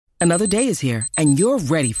Another day is here, and you're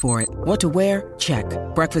ready for it. What to wear? Check.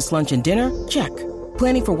 Breakfast, lunch, and dinner? Check.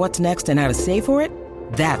 Planning for what's next and how to save for it?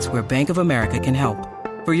 That's where Bank of America can help.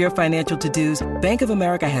 For your financial to-dos, Bank of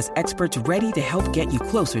America has experts ready to help get you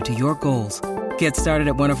closer to your goals. Get started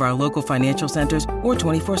at one of our local financial centers or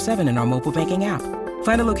 24/7 in our mobile banking app.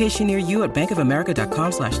 Find a location near you at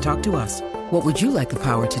bankofamerica.com/talktous. What would you like the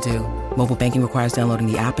power to do? Mobile banking requires downloading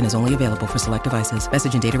the app and is only available for select devices.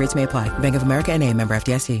 Message and data rates may apply. Bank of America N.A., member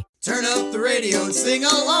FDIC. Turn up the radio and sing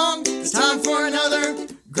along. It's time for another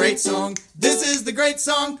great song. This is the Great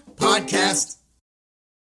Song Podcast.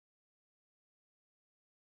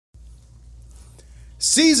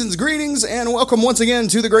 Season's greetings and welcome once again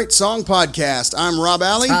to the Great Song Podcast. I'm Rob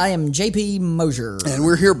Alley. I am JP Mosier. And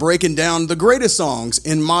we're here breaking down the greatest songs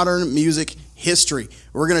in modern music history.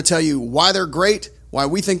 We're going to tell you why they're great, why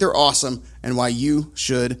we think they're awesome, and why you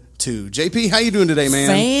should too. JP, how you doing today,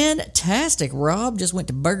 man? Fantastic, Rob. Just went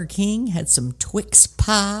to Burger King, had some Twix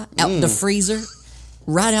pie out the freezer.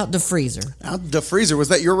 Right out the freezer. Out the freezer. Was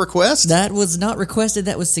that your request? That was not requested.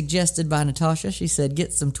 That was suggested by Natasha. She said,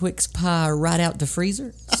 get some Twix pie right out the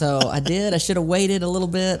freezer. So I did. I should have waited a little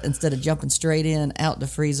bit instead of jumping straight in, out the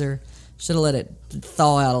freezer. Should have let it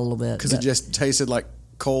thaw out a little bit. Because it just tasted like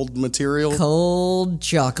cold material? Cold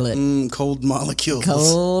chocolate. Cold molecules.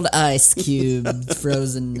 Cold ice cube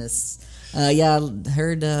frozenness. Yeah, I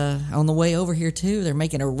heard on the way over here, too, they're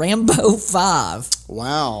making a Rambo 5.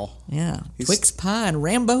 Wow. Yeah. Twix pie and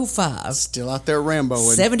Rambo 5. Still out there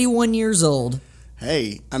Ramboing. 71 years old.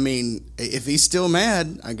 Hey, I mean, if he's still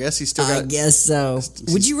mad, I guess he's still got... I guess so.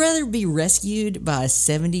 Would you rather be rescued by a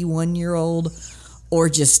 71-year-old or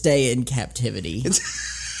just stay in captivity?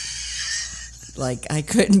 Like, I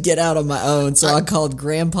couldn't get out on my own, so I called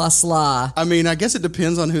Grandpa Sly. I mean, I guess it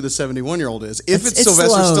depends on who the 71-year-old is. If it's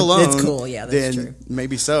Sylvester Stallone, it's cool. Yeah, that's then true.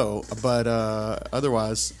 Maybe so. But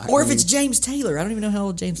otherwise... Or if it's James Taylor. I don't even know how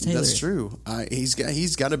old James Taylor is. That's true. He's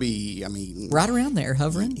got to be, I mean... Right around there,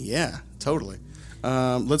 hovering. Yeah, totally.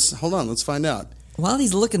 Let's find out. While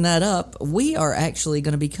he's looking that up, we are actually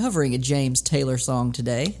going to be covering a James Taylor song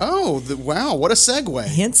today. Oh, wow, what a segue.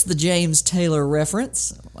 Hence the James Taylor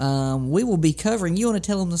reference. We will be covering... You want to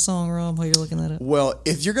tell him the song, Rob, while you're looking that up? Well,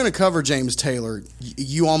 if you're going to cover James Taylor,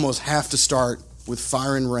 you almost have to start with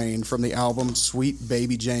Fire and Rain from the album Sweet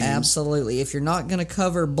Baby James. Absolutely. If you're not going to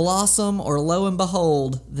cover Blossom or Lo and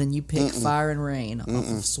Behold, then you pick Fire and Rain off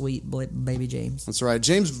of Sweet Baby James. That's right.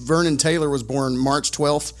 James Vernon Taylor was born March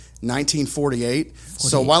 12th, 1948.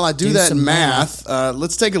 So while I do that math,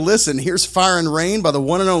 let's take a listen. Here's Fire and Rain by the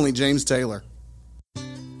one and only James Taylor.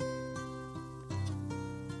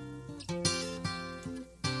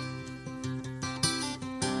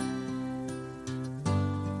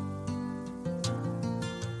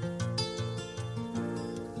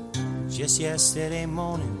 Just yesterday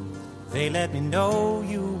morning, they let me know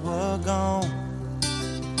you were gone.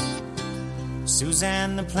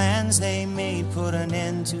 Suzanne, the plans they made put an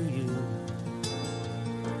end to you.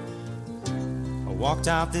 I walked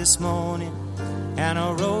out this morning and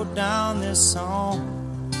I wrote down this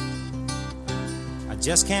song. I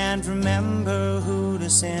just can't remember who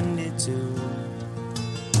to send it to.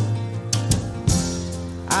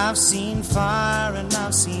 I've seen fire and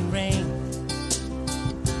I've seen rain.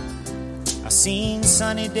 I've seen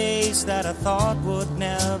sunny days that I thought would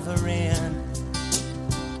never end.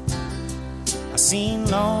 I've seen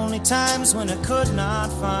lonely times when I could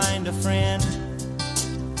not find a friend.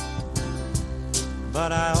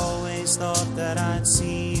 But I always thought that I'd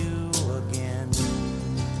see you again.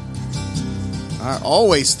 I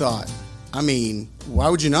always thought. I mean, why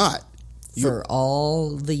would you not? For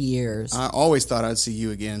all the years. I always thought I'd see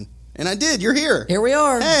you again. And I did. You're here. Here we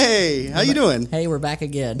are. Hey, how you doing? Hey, we're back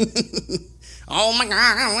again. Oh my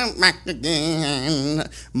God, I'm back again.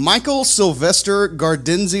 Michael Sylvester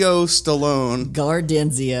Gardenzio Stallone.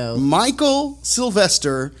 Michael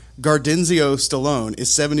Sylvester Gardenzio Stallone is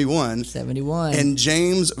 71. 71. And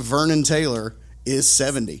James Vernon Taylor is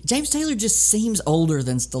 70. James Taylor just seems older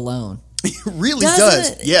than Stallone. He really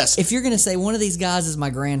does. It? Yes. If you're going to say one of these guys is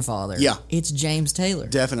my grandfather, it's James Taylor.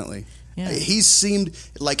 Definitely. Yeah. He seemed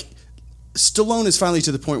like... Stallone is finally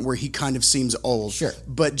to the point where he kind of seems old. Sure.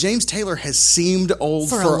 But James Taylor has seemed old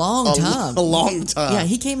for a long time. A long time. Yeah,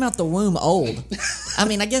 he came out the womb old. I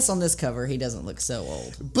mean, I guess on this cover, he doesn't look so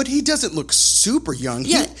old. But he doesn't look super young.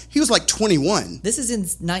 Yeah. He was like 21. This is in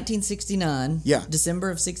 1969. Yeah. December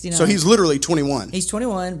of 69. So he's literally 21. He's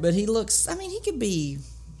 21, but he looks, I mean, he could be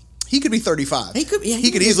 35. He could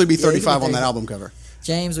easily be 35 on that album cover.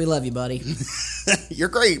 James, we love you, buddy. You're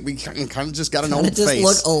great. We kind of just got an old just face.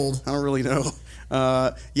 Look old. I don't really know.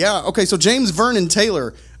 Okay, so James Vernon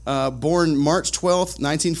Taylor Born March 12th,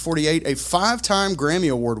 1948, a 5-time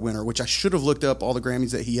Grammy Award winner, which I should have looked up all the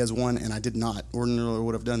Grammys that he has won, and I did not. Ordinarily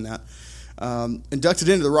would have done that. Inducted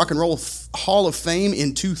into the Rock and Roll Hall of Fame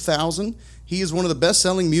in 2000. He is one of the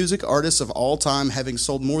best-selling music artists of all time, having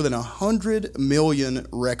sold more than 100 million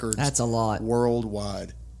records. That's a lot.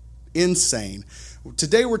 Worldwide. Insane.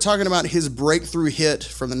 Today we're talking about his breakthrough hit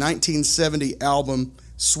from the 1970 album,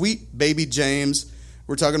 Sweet Baby James.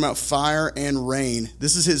 We're talking about Fire and Rain.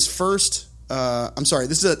 This is his first,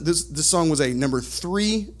 this song was a number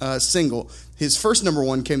 3 single. His first number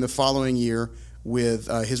 1 came the following year with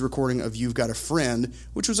his recording of You've Got a Friend,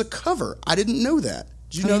 which was a cover. I didn't know that.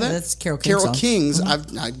 Did you know that? That's Carole King's song. King's.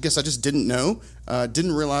 Mm-hmm. I guess I just didn't know.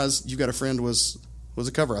 Didn't realize You Got a Friend was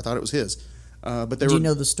a cover. I thought it was his. But Do you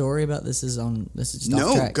know the story about this? Is just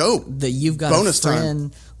off track. Go. The You've Got Bonus a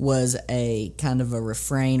Friend time. was a kind of a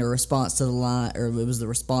refrain or response to the line, or it was the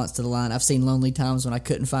response to the line. I've seen lonely times when I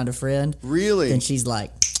couldn't find a friend. Really? And she's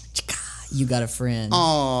like, "You got a friend."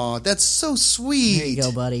 Oh, that's so sweet. There you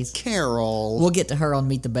go, buddies. Carol. We'll get to her on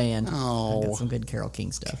Meet the Band. Oh. I got some good Carole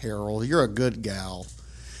King stuff. Carol, you're a good gal.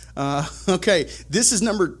 Okay, this is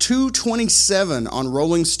number 227 on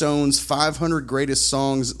Rolling Stone's 500 Greatest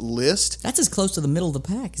Songs list. That's as close to the middle of the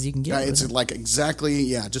pack as you can get. It's like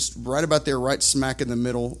exactly, just right about there, right smack in the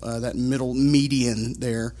middle, that middle median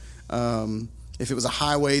there. If it was a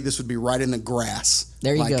highway, this would be right in the grass.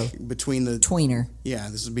 There you go. Between the... Tweener. Yeah,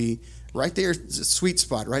 this would be right there. It's a sweet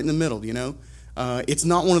spot, right in the middle, you know? It's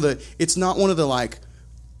not one of the like...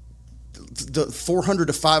 the 400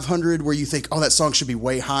 to 500 where you think, oh, that song should be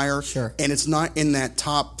way higher. Sure. And it's not in that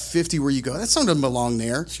top 50 where you go, that song doesn't belong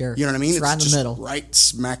there. Sure. You know what I mean? It's right in the just middle. Right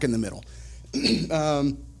smack in the middle.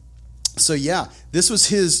 So yeah, this was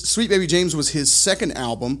his, Sweet Baby James was his second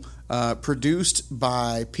album, produced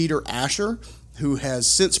by Peter Asher, who has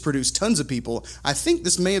since produced tons of people. I think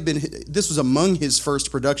this was among his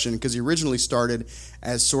first production because he originally started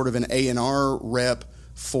as sort of an A&R rep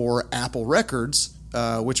for Apple Records,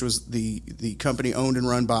 which was the company owned and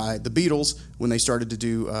run by the Beatles when they started to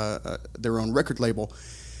do their own record label.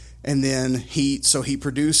 And then he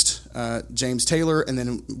produced James Taylor, and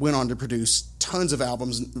then went on to produce tons of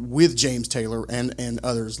albums with James Taylor and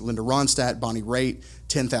others, Linda Ronstadt, Bonnie Raitt,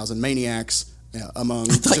 10,000 Maniacs, among...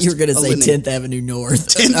 I thought you were going to say 10th Avenue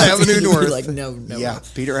North. 10th Avenue North. Like, no. Yeah,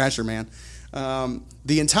 Peter Asher, man.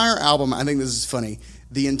 The entire album, I think this is funny,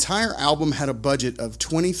 the entire album had a budget of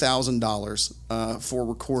 $20,000 for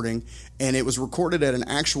recording, and it was recorded at an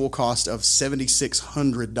actual cost of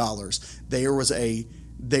 $7,600.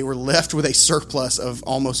 They were left with a surplus of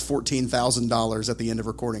almost $14,000 at the end of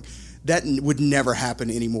recording. That would never happen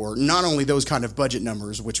anymore. Not only those kind of budget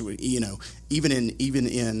numbers, which would, even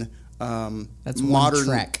in that's modern one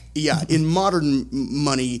track. Yeah, in modern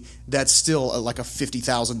money, that's still like a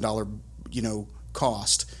 $50,000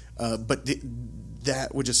 cost. But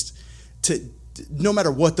that would just no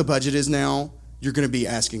matter what the budget is now, you're going to be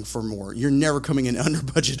asking for more. You're never coming in under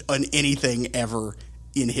budget on anything ever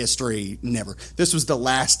in history. Never. This was the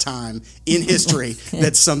last time in history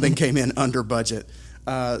that something came in under budget.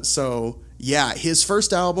 So yeah, his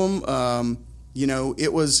first album,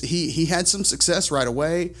 it was he had some success right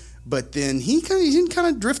away, but then he kind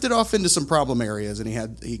of drifted off into some problem areas, and he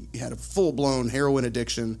had a full blown heroin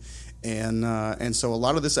addiction, and so a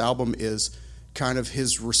lot of this album is kind of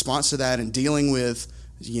his response to that and dealing with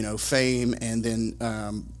fame and then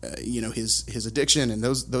his addiction and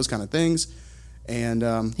those kind of things.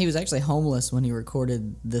 And he was actually homeless when he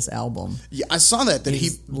recorded this album. Yeah, I saw that he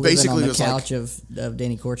living basically on the was couch like, of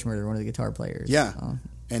Danny Kortchmer, one of the guitar players. Yeah,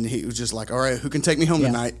 and he was just like, all right, who can take me home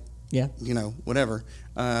tonight? Yeah, whatever.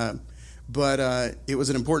 But it was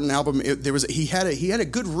an important album. He had a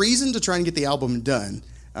good reason to try and get the album done.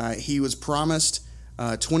 He was promised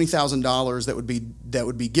 $20,000 that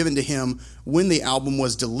would be given to him when the album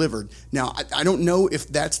was delivered. Now I don't know if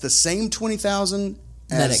that's the same $20,000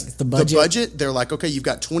 as the budget. They're like, okay, you've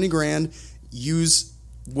got $20,000. Use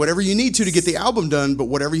whatever you need to get the album done, but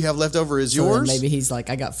whatever you have left over is yours. Maybe he's like,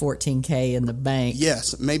 I got $14,000 in the bank.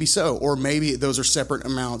 Yes, maybe so, or maybe those are separate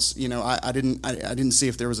amounts. I didn't see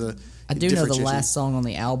if there was a. I do know the last song on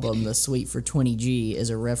the album, "The Suite for 20G," is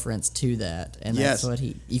a reference to that, and that's what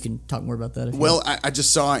you can talk more about that. If you I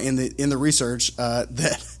just saw in the research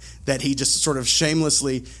that he just sort of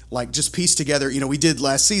shamelessly just pieced together. We did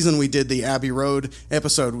last season. We did the Abbey Road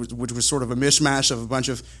episode, which was sort of a mishmash of a bunch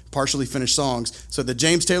of partially finished songs. So the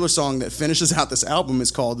James Taylor song that finishes out this album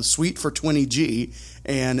is called "The Suite for 20G,"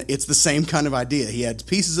 and it's the same kind of idea. He had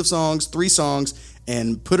pieces of songs, 3 songs,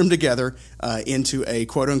 and put them together into a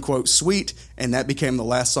quote-unquote suite, and that became the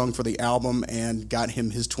last song for the album and got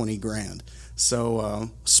him his $20,000. So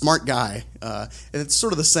smart guy, and it's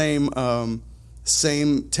sort of the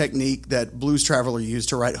same technique that Blues Traveler used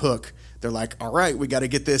to write Hook. They're like, all right, we got to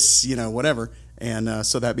get this, whatever, and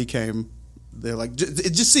so that became. They're like,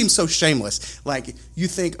 it just seems so shameless. Like you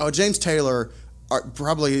think, oh, James Taylor,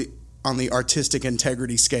 probably on the artistic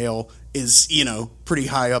integrity scale, is pretty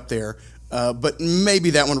high up there. But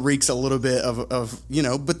maybe that one reeks a little bit of.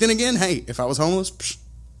 But then again, hey, if I was homeless,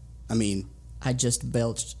 I just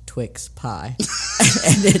belched Twix pie,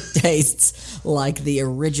 and it tastes like the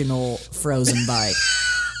original frozen bite.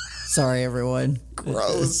 Sorry, everyone.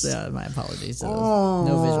 Gross. My apologies. No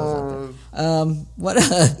visuals out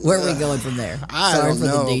there. Where are we going from there? Sorry for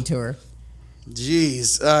the detour.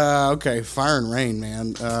 Jeez. Okay. Fire and rain,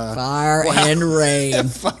 man. Fire and rain.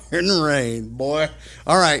 Fire and rain, boy.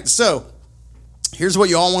 All right. So here's what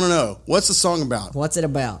you all want to know. What's the song about? What's it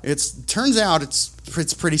about? Turns out it's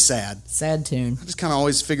pretty sad. Sad tune. I just kind of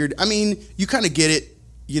always figured. You kind of get it.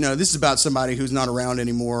 This is about somebody who's not around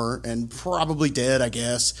anymore and probably dead, I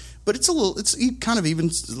guess. But it's kind of even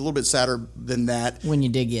a little bit sadder than that when you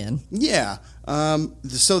dig in. Yeah.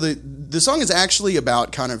 So the song is actually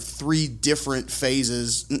about kind of three different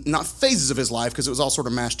phases, not phases of his life because it was all sort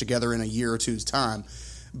of mashed together in a year or two's time,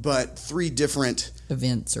 but three different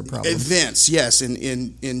events or problems. Events, yes,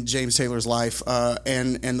 in James Taylor's life,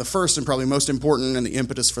 and the first and probably most important and the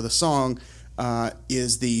impetus for the song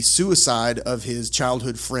is the suicide of his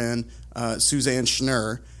childhood friend Suzanne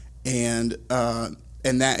Schnurr, and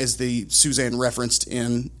that is the Suzanne referenced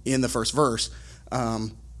in the first verse.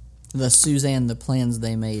 The Suzanne, the plans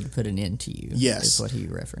they made put an end to you. Yes, is what he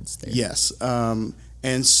referenced there. Yes,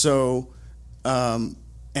 and so,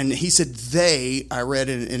 and he said they. I read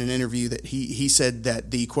in an interview that he said that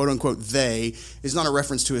the quote unquote they is not a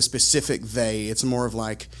reference to a specific they. It's more of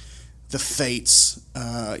like the fates.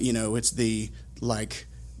 It's the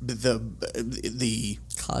the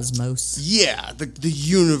cosmos. Yeah, the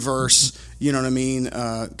universe. You know what I mean?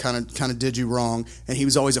 Kind of did you wrong, and he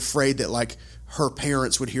was always afraid that like her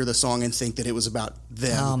parents would hear the song and think that it was about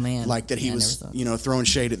them. Oh man, like that he was throwing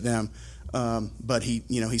shade at them. But he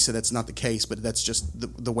said that's not the case. But that's just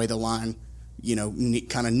the way the line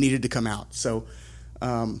kind of needed to come out. So.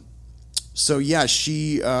 So yeah,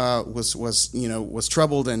 she was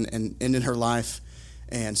troubled and ended her life,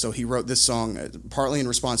 and so he wrote this song partly in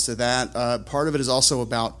response to that. Part of it is also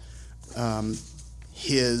about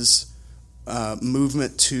his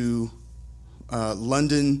movement to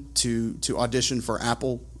London to audition for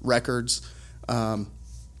Apple Records.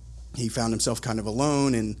 He found himself kind of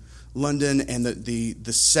alone in London, and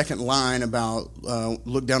the second line about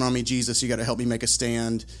 "Look down on me, Jesus, you got to help me make a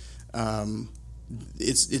stand."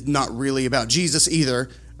 It's not really about Jesus either,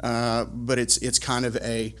 but it's kind of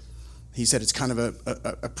he said it's kind of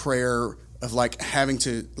a prayer of like having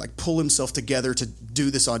to like pull himself together to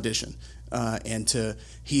do this audition, and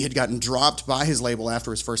he had gotten dropped by his label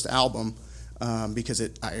after his first album because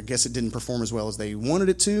I guess it didn't perform as well as they wanted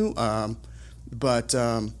it to, but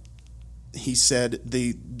he said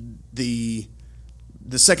the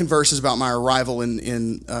second verse is about my arrival in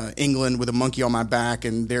England with a monkey on my back,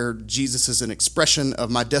 and there Jesus is an expression of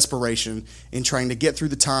my desperation in trying to get through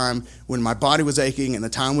the time when my body was aching and the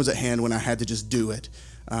time was at hand when I had to just do it.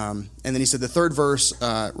 And then he said the third verse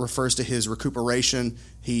refers to his recuperation.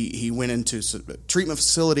 He went into a treatment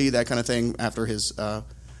facility, that kind of thing, after his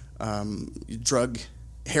drug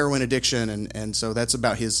heroin addiction, and so that's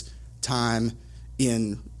about his time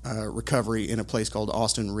in recovery in a place called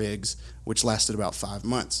Austin Riggs, which lasted about 5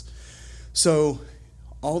 months. So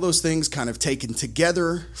all those things kind of taken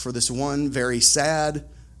together for this one very sad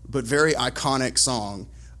but very iconic song.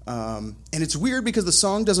 And it's weird because the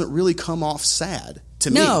song doesn't really come off sad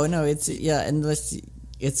to me. No, it's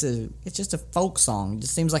it's just a folk song. It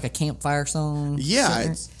just seems like a campfire song.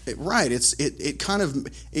 Yeah, right. It kind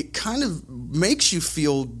of makes you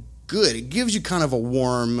feel good. It gives you kind of a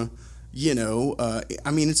warm,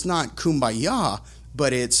 it's not kumbaya,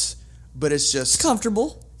 but it's just it's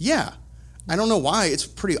comfortable. Yeah, I don't know why. It's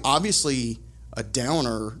pretty obviously a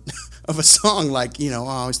downer of a song. Like I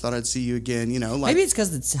always thought I'd see you again. Maybe it's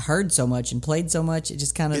because it's heard so much and played so much. It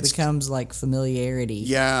just kind of becomes like familiarity.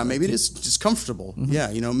 Yeah, maybe it is just comfortable. Mm-hmm.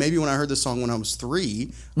 Yeah, maybe when I heard this song when I was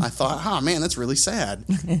 3, I thought, "Oh man, that's really sad."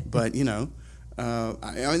 But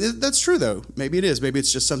that's true though. Maybe it is. Maybe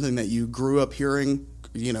it's just something that you grew up hearing,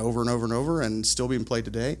 over and over and over, and still being played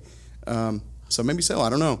today. So maybe so. I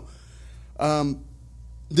don't know.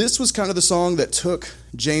 This was kind of the song that took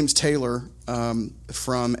James Taylor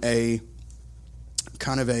from it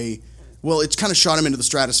kind of shot him into the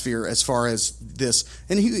stratosphere as far as this.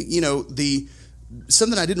 And he,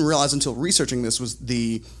 something I didn't realize until researching this was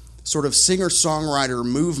the sort of singer-songwriter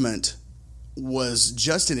movement was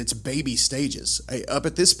just in its baby stages. Up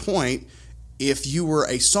at this point, if you were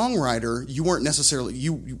a songwriter, you weren't necessarily,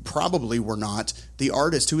 you probably were not the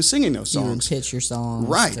artist who was singing those songs. You would pitch your songs.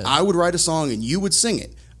 Right. I would write a song and you would sing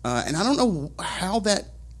it. And I don't know how that,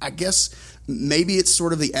 I guess maybe it's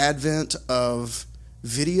sort of the advent of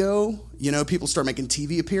video. You know, people start making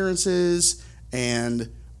TV appearances,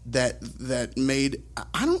 and that made,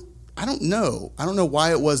 I don't know. I don't know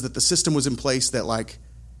why it was that the system was in place that, like,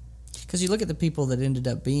 because you look at the people that ended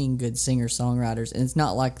up being good singer-songwriters, and it's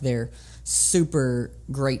not like they're super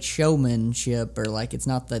great showmanship, or like it's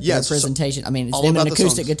not their presentation. I mean, it's them an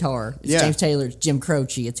acoustic guitar. It's James Taylor, it's Jim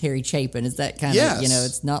Croce, it's Harry Chapin. It's that kind of, you know,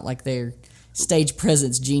 it's not like they're stage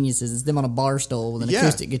presence geniuses. It's them on a bar stool with an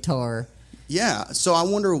acoustic guitar. Yeah, so I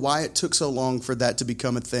wonder why it took so long for that to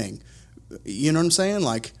become a thing. You know what I'm saying?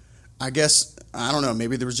 Like, I guess, I don't know,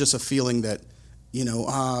 maybe there was just a feeling that, you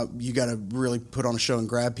know, you got to really put on a show and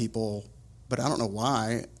grab people, but I don't know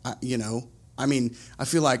why. I mean, I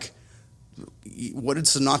feel like, what did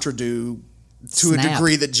Sinatra do to a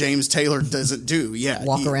degree that James Taylor doesn't do? Yeah,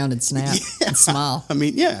 walk around and snap and smile. I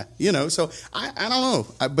mean, yeah, you know. So I don't know,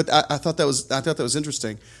 but I thought that was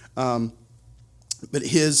interesting. But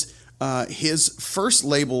his first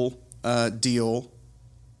label deal.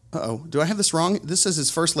 Do I have this wrong? This says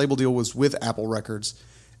his first label deal was with Apple Records.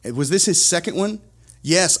 Was this his second one?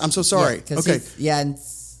 Yes, I'm so sorry. Okay.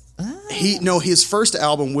 His first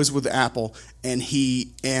album was with Apple, and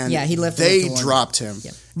he left. They dropped him.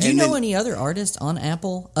 Yeah. Do you know any other artists on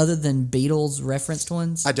Apple other than Beatles referenced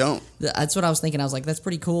ones? I don't. That's what I was thinking. I was like, that's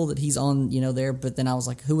pretty cool that he's on, you know, there. But then I was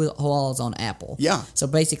like, who all is on Apple? Yeah. So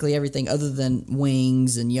basically everything other than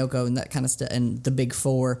Wings and Yoko and that kind of stuff, and the Big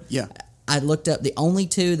Four. Yeah. I looked up the only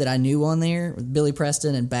two that I knew on there were Billy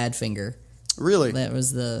Preston and Badfinger. Really? That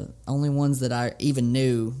was the only ones that I even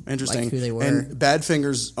knew. Interesting. Like, who they were. And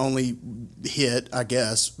Badfinger's only hit, I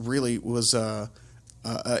guess, really was a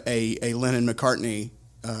Lennon-McCartney,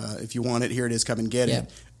 if you want it, here it is, come and get it.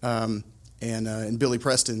 And Billy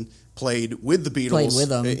Preston played with the Beatles. Played with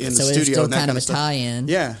them. In the so studio. It's still and that kind of a stuff. tie-in.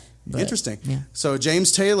 Yeah. But, interesting. Yeah. So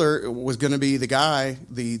James Taylor was going to be the guy,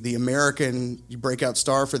 the American breakout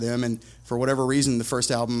star for them, and for whatever reason, the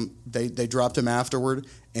first album they dropped him afterward,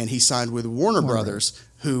 and he signed with Warner Brothers,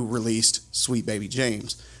 who released Sweet Baby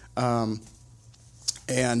James. And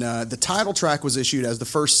the title track was issued as the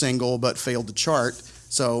first single, but failed to chart.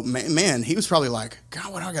 So man, he was probably like,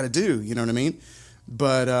 God, what do I got to do? You know what I mean?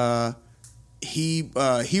 But he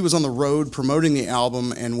was on the road promoting the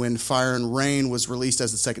album, and when Fire and Rain was released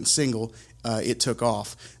as the second single, it took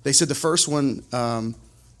off. They said the first one,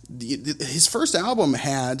 his first album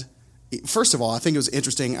had, first of all, I think it was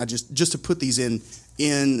interesting. I just to put these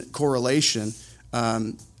in correlation,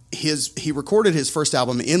 he recorded his first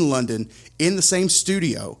album in London in the same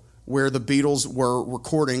studio where the Beatles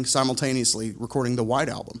were simultaneously recording the White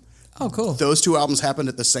Album. Oh, cool. Those two albums happened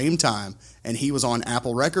at the same time, and he was on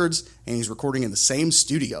Apple Records, and he's recording in the same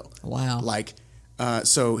studio. Wow. Like,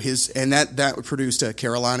 so that produced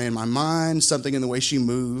Carolina in My Mind, Something in the Way She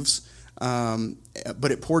Moves,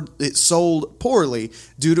 but it sold poorly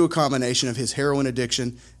due to a combination of his heroin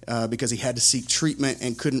addiction, because he had to seek treatment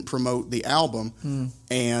and couldn't promote the album,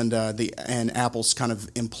 and Apple's kind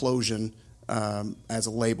of implosion as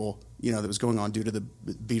a label, you know, that was going on due to the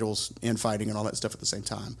Beatles infighting and all that stuff at the same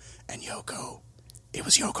time. And Yoko, it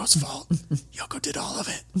was Yoko's fault. Yoko did all of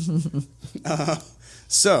it.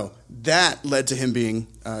 So that led to him being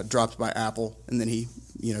dropped by Apple, and then he,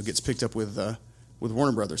 you know, gets picked up with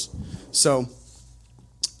Warner Brothers. So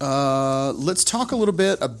let's talk a little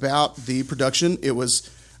bit about the production. It was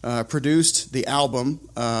the album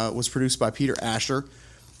was produced by Peter Asher,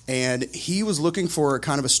 and he was looking for a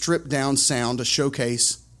kind of a stripped down sound to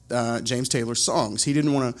showcase James Taylor's songs. He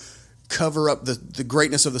didn't want to cover up the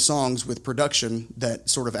greatness of the songs with production that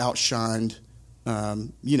sort of outshined.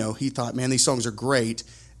 You know, he thought, man, these songs are great.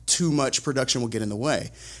 Too much production will get in the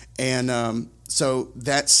way. And so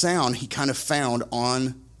that sound he kind of found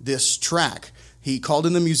on this track. He called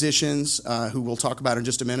in the musicians, who we'll talk about in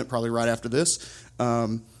just a minute, probably right after this.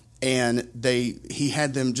 And he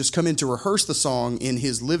had them just come in to rehearse the song in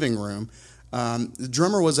his living room. The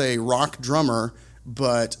drummer was a rock drummer,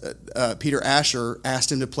 but Peter Asher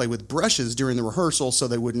asked him to play with brushes during the rehearsal so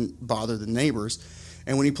they wouldn't bother the neighbors.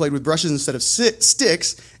 And when he played with brushes instead of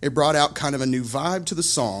sticks, it brought out kind of a new vibe to the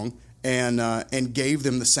song and gave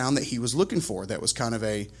them the sound that he was looking for. That was kind of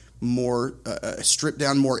a more stripped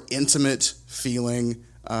down, more intimate feeling,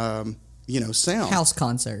 sound. House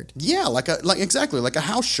concert. Yeah, exactly like a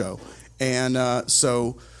house show. And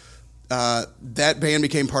so that band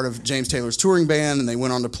became part of James Taylor's touring band, and they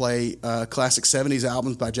went on to play classic 70s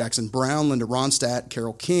albums by Jackson Browne, Linda Ronstadt,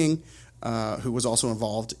 Carole King, who was also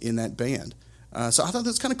involved in that band. So I thought that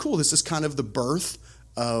was kind of cool. This is kind of the birth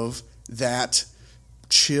of that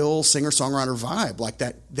chill singer-songwriter vibe, like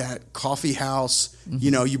that coffee house.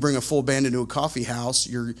 Mm-hmm. You bring a full band into a coffee house,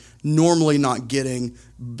 you're normally not getting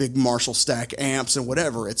big Marshall stack amps and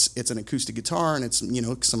whatever. It's an acoustic guitar, and it's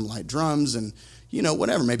some light drums and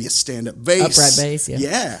whatever, maybe a stand-up bass, upright bass,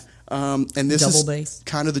 yeah. And this double is bass.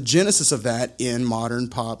 Kind of the genesis of that in modern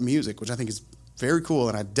pop music, which I think is very cool,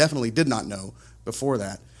 and I definitely did not know before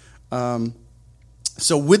that.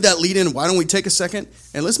 So with that lead in, why don't we take a second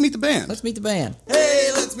and let's meet the band? Let's meet the band. Hey,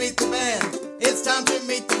 let's meet the band. It's time to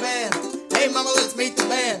meet the band. Hey, mama, let's meet the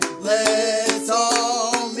band. Let's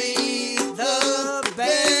all meet the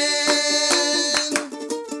band.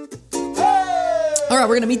 Hey! All right,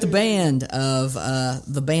 we're going to meet the band of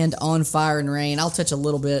the band On Fire and Rain. I'll touch a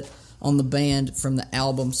little bit on the band from the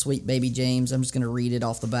album Sweet Baby James. I'm just going to read it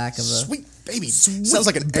off the back of the... Sweet Baby. Sounds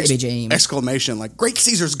like an Baby James. exclamation, like Great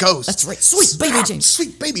Caesar's Ghost. That's right. Sweet Baby James.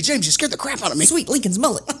 Sweet Baby James, you scared the crap out of me. Sweet Lincoln's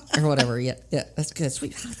Mullet. Or whatever, yeah, that's good.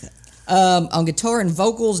 Sweet, I like that. On guitar and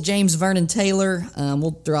vocals, James Vernon Taylor.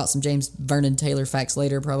 We'll throw out some James Vernon Taylor facts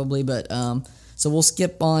later probably, but... So we'll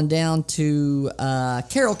skip on down to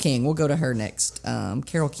Carole King. We'll go to her next.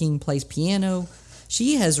 Carole King plays piano.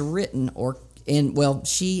 She has written or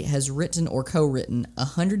co-written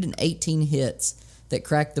 118 hits that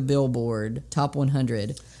cracked the Billboard Top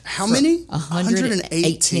 100. How many?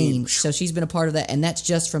 118. So she's been a part of that, and that's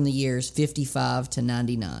just from the years 55 to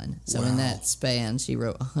 99. So in that span, she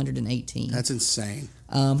wrote 118. That's insane.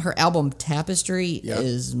 Her album Tapestry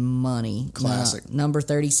is money. Classic. Number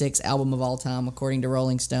 36 album of all time, according to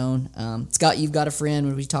Rolling Stone. Scott, You've Got a Friend,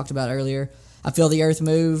 which we talked about earlier. I Feel the Earth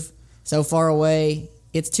Move, So Far Away,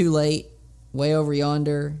 It's Too Late, Way Over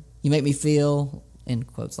Yonder, You Make Me Feel, in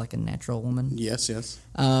quotes, like a natural woman. Yes.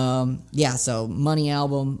 So money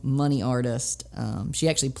album, money artist. She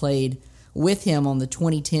actually played with him on the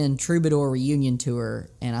 2010 Troubadour reunion tour,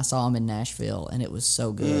 and I saw him in Nashville, and it was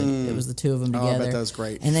so good. It was the two of them together. I bet that was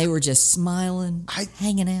great. And they were just smiling,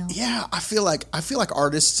 hanging out. Yeah, I feel like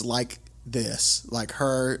artists like this, like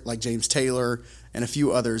her, like James Taylor, and a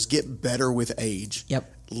few others, get better with age. Yep.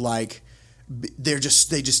 Like they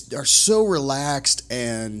just are so relaxed,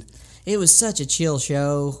 and it was such a chill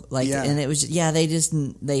show. And it was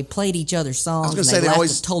they played each other's songs. I was and they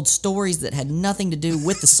always told stories that had nothing to do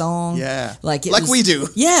with the song. Yeah, like we do.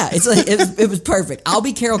 Yeah, it's like it was perfect. I'll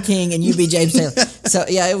be Carole King and you be James Taylor. So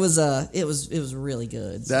yeah, it was really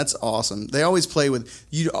good. That's awesome. They always play with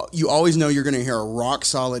you. You always know you're going to hear a rock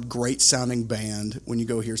solid, great sounding band when you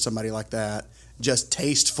go hear somebody like that. Just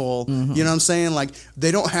tasteful. Mm-hmm. You know what I'm saying? Like, they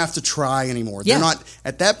don't have to try anymore. Yeah. They're not,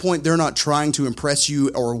 at that point, they're not trying to impress you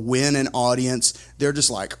or win an audience. They're just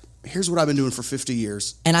like, here's what I've been doing for 50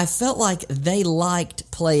 years. And I felt like they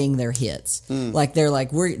liked playing their hits. Like, they're like,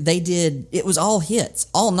 it was all hits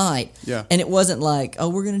all night. Yeah. And it wasn't like, oh,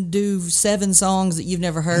 we're going to do 7 songs that you've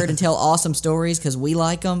never heard and tell awesome stories because we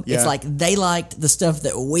like them. Yeah. It's like they liked the stuff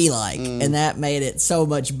that we like. And that made it so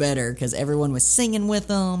much better because everyone was singing with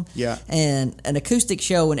them. Yeah. And an acoustic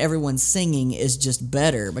show when everyone's singing is just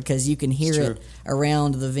better because you can hear it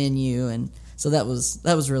around the venue. And so that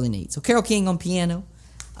was really neat. So Carole King on piano.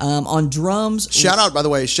 On drums. Shout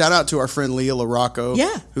out to our friend Leah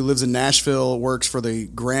LaRocco, who lives in Nashville, works for the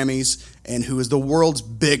Grammys, and who is the world's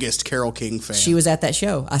biggest Carole King fan. She was at that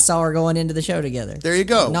show. I saw her going into the show together. There you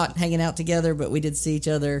go. Not hanging out together, but we did see each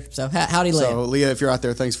other. So howdy, Leah. So Leah, if you're out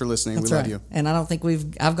there, thanks for listening. That's we right. love you. And I don't think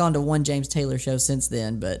I've gone to one James Taylor show since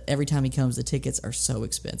then, but every time he comes, the tickets are so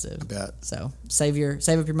expensive. I bet. So save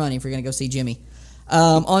up your money if you're going to go see Jimmy.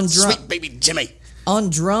 On Sweet baby Jimmy.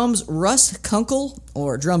 On drums, Russ Kunkel,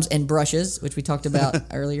 or Drums and Brushes, which we talked about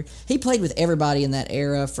earlier. He played with everybody in that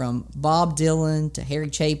era, from Bob Dylan to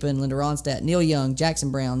Harry Chapin, Linda Ronstadt, Neil Young,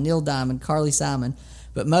 Jackson Browne, Neil Diamond, Carly Simon.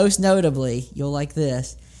 But most notably, you'll like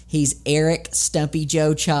this, he's Eric Stumpy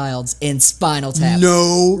Joe Childs in Spinal Tap.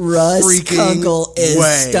 No Russ freaking Kunkel is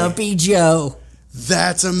way. Stumpy Joe.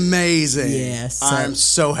 That's amazing. Yes. I'm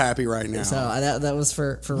so happy right now. So that was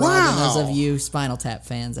for Rob and those of you Spinal Tap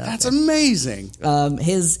fans out there. That's amazing.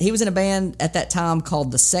 He was in a band at that time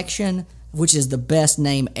called The Section, which is the best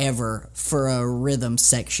name ever for a rhythm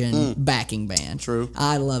section backing band. True.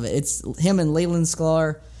 I love it. It's him and Leland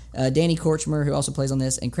Sklar, Danny Korchmer, who also plays on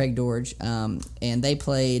this, and Craig Dorge. And they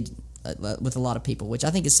played with a lot of people, which I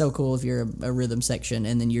think is so cool if you're a rhythm section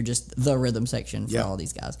and then you're just the rhythm section for all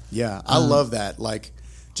these guys. Yeah, I love that. Like,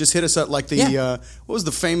 just hit us up. Like the what was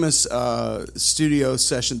the famous studio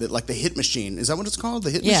session that like the Hit Machine? Is that what it's called? The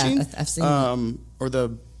Hit Machine? Yeah, I've seen it. Or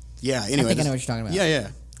the anyway. I think I know what you're talking about. Yeah.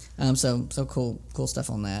 So cool stuff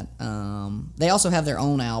on that. They also have their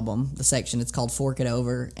own album, the section. It's called Fork It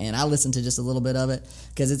Over, and I listened to just a little bit of it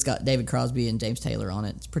because it's got David Crosby and James Taylor on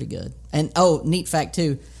it. It's pretty good. And neat fact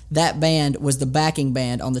too, that band was the backing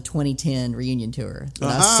band on the 2010 reunion tour that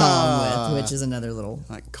I saw them with, which is another little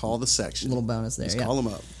call the section, little bonus there. Just call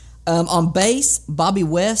them up. On bass, Bobby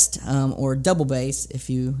West, or double bass, if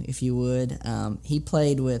you would. He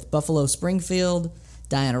played with Buffalo Springfield,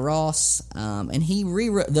 Diana Ross, and he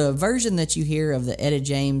rewrote the version that you hear of the Etta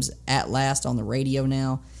James At Last on the radio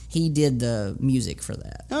now. He did the music for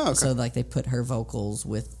that. Oh, okay. So like they put her vocals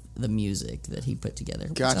with the music that he put together,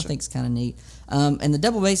 which I Gotcha. think is kind of neat. And the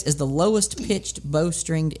double bass is the lowest pitched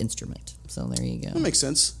bow-stringed instrument. So there you go. That makes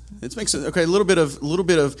sense. It makes sense. Okay, a little bit of.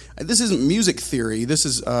 This isn't music theory. This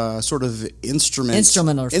is sort of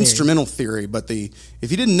instrumental theory. But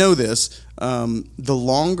if you didn't know this, the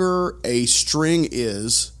longer a string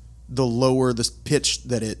is, the lower the pitch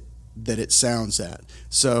that it sounds at.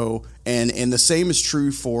 So and the same is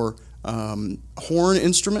true for horn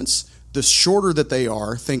instruments. The shorter that they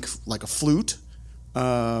are, think like a flute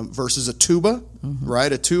versus a tuba,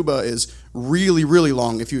 right? A tuba is really, really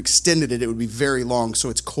long. If you extended it, it would be very long. So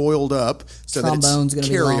it's coiled up so Trombone's that it's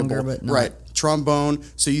gonna carryable. be longer, but not. Right. Trombone.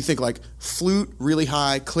 So you think like flute, really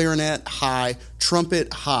high, clarinet, high,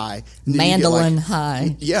 trumpet, high. And then you get Mandolin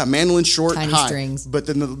high. Yeah, mandolin short, Tiny high. strings. But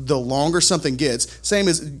then the longer something gets, same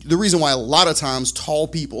as the reason why a lot of times tall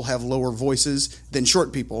people have lower voices than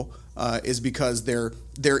short people is because their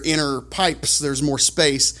inner pipes, there's more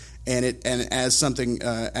space, and as something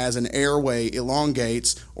as an airway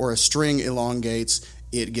elongates or a string elongates,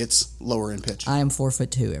 it gets lower in pitch. I am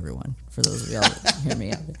 4'2", everyone. For those of y'all that hear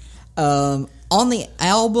me out there. On the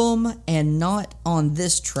album and not on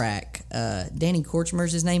this track, Danny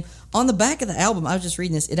Korchmer's his name. On the back of the album, I was just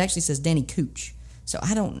reading this. It actually says Danny Cooch. So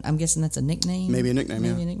I'm guessing that's a nickname. Maybe a nickname.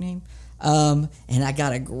 Maybe a nickname. And I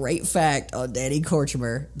got a great fact on Danny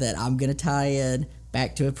Korchmer that I'm going to tie in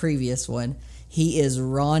back to a previous one. He is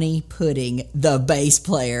Ronnie Pudding, the bass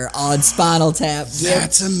player on Spinal Tap.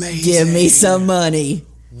 That's amazing. Give me some money.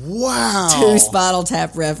 Wow. 2 Spinal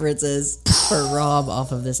Tap references for Rob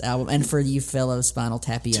off of this album, and for you fellow Spinal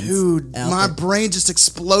Tapians. Dude, my brain just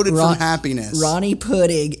exploded from happiness. Ronnie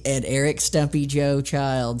Pudding and Eric Stumpy Joe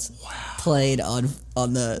Childs played on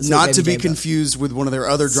the... Not to be confused with one of their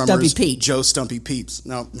other drummers, Stumpy Pete. Joe Stumpy Peeps.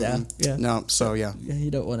 No. Yeah. No, so yeah. Yeah, you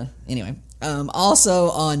don't want to... Anyway. Also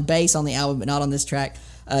on bass on the album, but not on this track,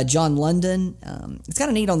 John London. It's kind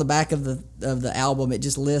of neat on the back of the album. It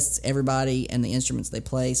just lists everybody and the instruments they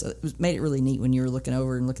play. So it made it really neat when you were looking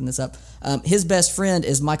over and looking this up. His best friend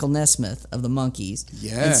is Michael Nesmith of the Monkees.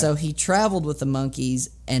 Yeah. And so he traveled with the Monkees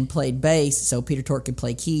and played bass so Peter Tork could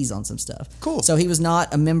play keys on some stuff. Cool. So he was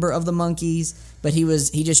not a member of the Monkees, but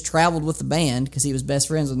he just traveled with the band because he was best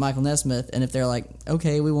friends with Michael Nesmith. And if they're like,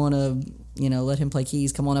 okay, we want to let him play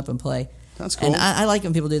keys, come on up and play. That's cool. And I like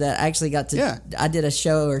when people do that. I actually got to. I did a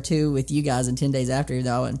show or two with you guys in 10 days after, even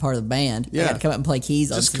though I wasn't part of the band. Yeah. I got to come up and play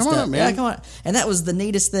keys on some stuff. Just come on, man. Yeah, come on. And that was the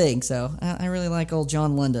neatest thing. So I really like old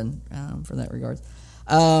John London for that regard.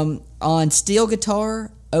 On steel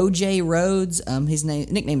guitar, O.J. Rhodes. His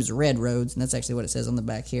nickname is Red Rhodes, and that's actually what it says on the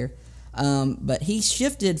back here. But he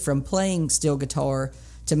shifted from playing steel guitar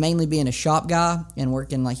to mainly being a shop guy and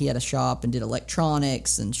working like he had a shop and did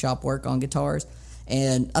electronics and shop work on guitars.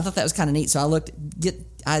 And I thought that was kind of neat. So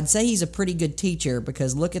I'd say he's a pretty good teacher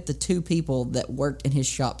because look at the 2 people that worked in his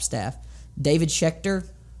shop staff. David Schechter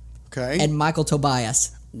and Michael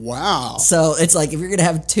Tobias. Wow. So it's like if you're going to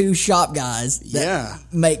have 2 shop guys that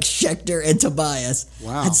make Schechter and Tobias,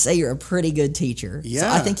 wow. I'd say you're a pretty good teacher. Yeah. So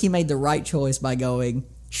I think he made the right choice by going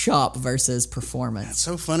shop versus performance. That's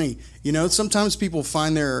so funny. Sometimes people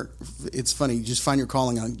it's funny, you just find your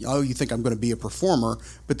calling on, you think I'm going to be a performer,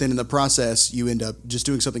 but then in the process you end up just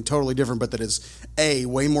doing something totally different, but that is A,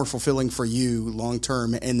 way more fulfilling for you long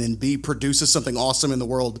term, and then B, produces something awesome in the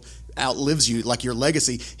world, outlives you, like your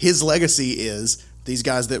legacy. His legacy is these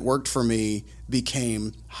guys that worked for me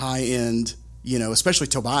became high-end, especially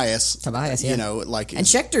Tobias. Tobias, yeah. And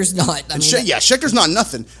Schechter's not. Schechter's not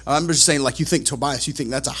nothing. I'm just saying, like, you think Tobias, you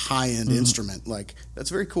think that's a high-end instrument. Like,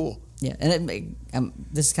 that's very cool. Yeah, and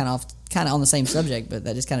this is kind of on the same subject, but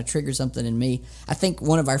that just kind of triggered something in me. I think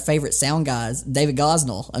one of our favorite sound guys, David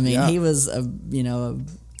Gosnell. He was a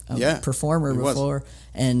performer he was. before,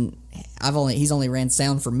 and he's only ran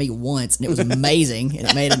sound for me once, and it was amazing, and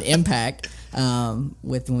it made an impact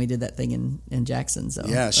with when we did that thing in Jackson. So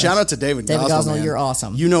yeah, shout out to David Gosnell, man. You're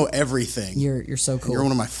awesome. You know everything. You're so cool. You're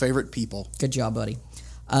one of my favorite people. Good job, buddy.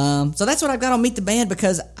 So that's what I've got on Meet the Band,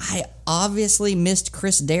 because I obviously missed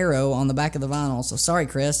Chris Darrow on the back of the vinyl. So sorry,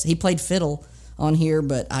 Chris. He played fiddle on here,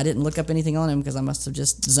 but I didn't look up anything on him because I must have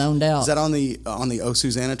just zoned out. Is that on the Oh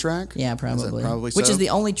Susanna track? Yeah, probably. Probably Which so? is the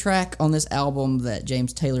only track on this album that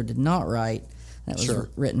James Taylor did not write. That was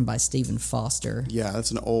written by Stephen Foster. Yeah, that's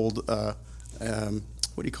an old, what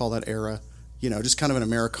do you call that era? Just kind of an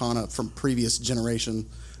Americana from previous generation.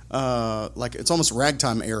 Like it's almost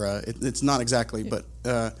ragtime era. It's not exactly, but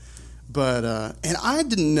and I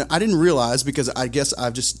didn't realize, because I guess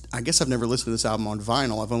I've never listened to this album on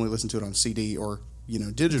vinyl. I've only listened to it on CD or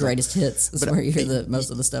digital. Greatest hits. That's where you hear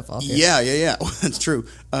most of the stuff off here. Yeah. That's true.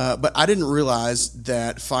 But I didn't realize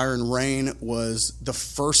that Fire and Rain was the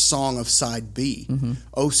first song of side B. Mm-hmm.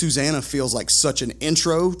 Oh Susanna feels like such an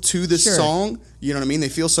intro to this song. You know what I mean? They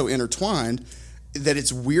feel so intertwined that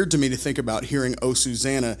it's weird to me to think about hearing Oh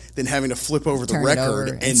Susanna, then having to flip over the record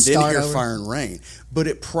and then hear Fire and Rain. But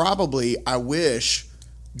it probably, I wish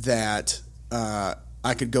that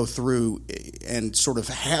I could go through and sort of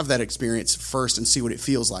have that experience first and see what it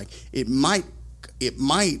feels like. It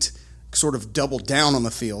might sort of double down on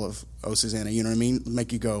the feel of Oh Susanna, you know what I mean?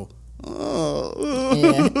 Make you go, oh,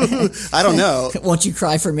 yeah. I don't know. Won't you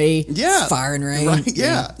cry for me? Yeah. Fire and Rain. Right.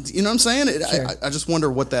 Yeah. You know what I'm saying? I just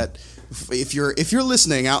wonder what that, if you're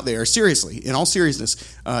listening out there, seriously, in all seriousness,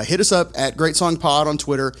 hit us up at Great Song Pod on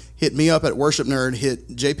Twitter. Hit me up at Worship Nerd. Hit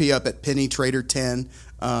JP up at Penny Trader 10.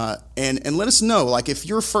 And let us know, like, if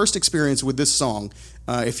your first experience with this song,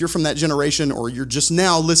 if you're from that generation or you're just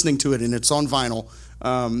now listening to it and it's on vinyl,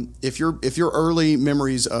 if your early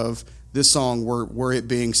memories of this song were it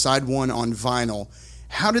being side one on vinyl,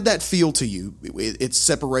 how did that feel to you? Its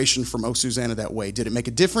separation from Oh Susanna that way. Did it make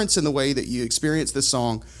a difference in the way that you experienced this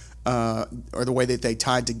song, or the way that they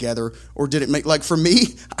tied together, or did it make, like, for me,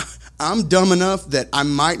 I'm dumb enough that I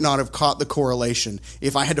might not have caught the correlation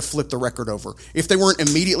if I had to flip the record over. If they weren't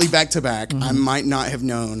immediately back to back, I might not have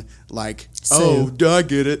known, like, oh, I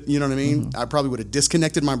get it. You know what I mean? I probably would have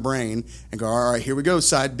disconnected my brain and go, all right, here we go,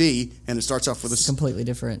 side B, and it starts off with a completely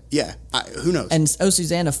different. Yeah, who knows? And Oh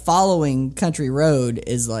Susanna following Country Road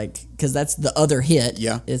is like, because that's the other hit.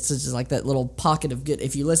 Yeah. It's just like that little pocket of good.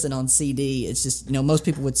 If you listen on CD, it's just, most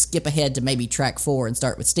people would skip ahead to maybe track 4 and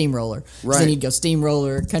start with Steamroller. Right. Then you'd go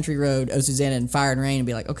Steamroller, Country Road, Oh Susanna, and Fire and Rain, and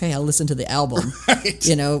be like, okay, I'll listen to the album. Right.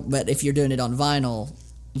 But if you're doing it on vinyl,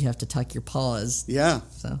 you have to tuck your pause. Yeah.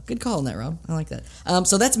 So good call on that, Rob. I like that.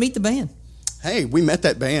 So that's Meet the Band. Hey, we met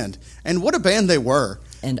that band. And what a band they were.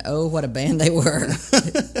 And oh, what a band they were.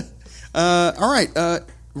 All right.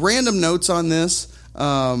 Random notes on this.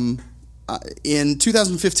 In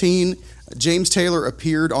 2015, James Taylor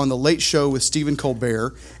appeared on The Late Show with Stephen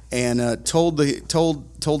Colbert and told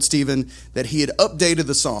Stephen that he had updated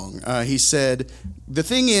the song. He said, "The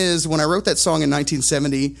thing is, when I wrote that song in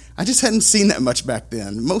 1970, I just hadn't seen that much back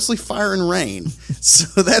then, mostly Fire and Rain.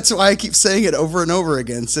 So that's why I keep saying it over and over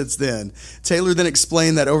again since then." Taylor then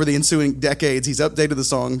explained that over the ensuing decades, he's updated the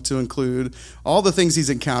song to include all the things he's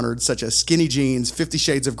encountered, such as skinny jeans, 50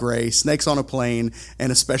 Shades of Grey, snakes on a plane,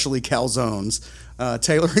 and especially calzones.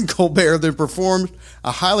 Taylor and Colbert then performed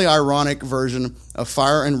a highly ironic version of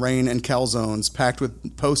Fire and Rain and Calzones, packed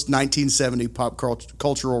with post-1970 pop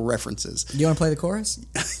cultural references. Do you want to play the chorus?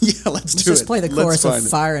 Yeah, let's do it. Just play the chorus of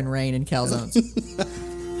Fire and Rain and Calzones.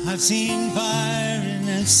 I've seen fire and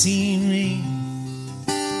I've seen rain.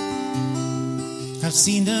 I've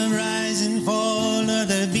seen the rise and fall of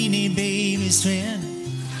the Beanie Babies trend.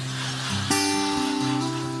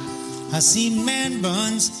 I seen man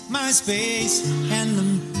buns, MySpace, and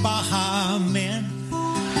the Baha Men.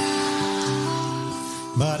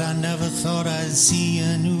 But I never thought I'd see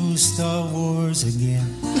a new Star Wars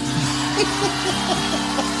again.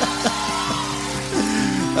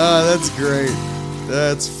 That's great.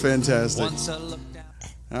 That's fantastic.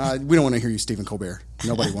 We don't want to hear you, Stephen Colbert.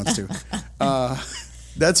 Nobody wants to.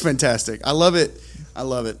 That's fantastic. I love it. I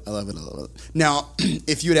love it. I love it. I love it. Now,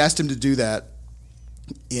 if you had asked him to do that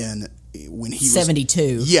when he was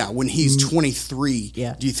 72. Yeah, when he's 23.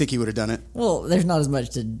 Yeah. Do you think he would have done it? Well, there's not as much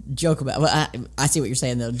to joke about. Well, I see what you're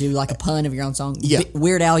saying, though. Do like a pun of your own song? Yeah.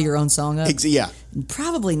 Weird Al your own song up? Yeah.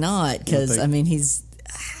 Probably not, because, I mean, he's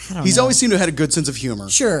always seemed to have had a good sense of humor.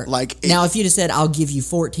 Sure. Now, if you'd have said, "I'll give you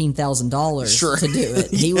 $14,000 to do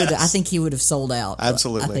it," he would. I think he would have sold out.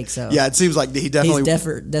 Absolutely. I think so. Yeah, it seems like he definitely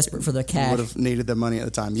he's desperate for the cash. Would have needed the money at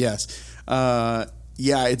the time. Yes.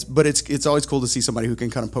 Yeah, it's always cool to see somebody who can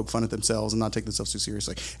kind of poke fun at themselves and not take themselves too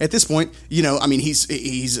seriously. At this point, I mean, he's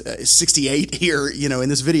 68 here, in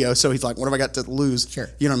this video, so he's like, what have I got to lose? Sure.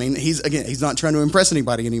 You know what I mean? He's not trying to impress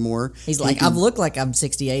anybody anymore. He's like, I've looked like I'm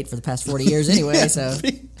 68 for the past 40 years anyway, yeah, so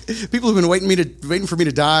people have been waiting for me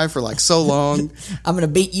to die for like so long. I'm gonna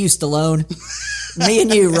beat you, Stallone. Me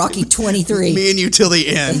and you, Rocky 23. Me and you till the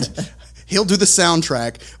end. He'll do the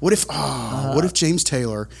soundtrack. What if James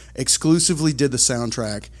Taylor exclusively did the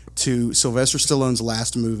soundtrack to Sylvester Stallone's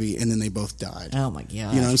last movie, and then they both died? Oh my god! You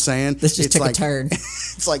know what I'm saying? This just took a turn.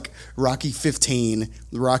 It's like Rocky 15,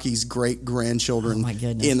 Rocky's great grandchildren. Oh my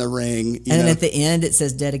goodness. In the ring, and then at the end it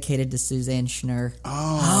says dedicated to Suzanne Schnurr.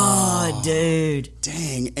 Oh, dude,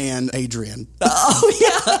 dang, and Adrian. Oh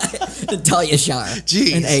yeah, Talia Shire.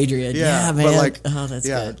 Jeez. And Adrian. Yeah, man. But like, that's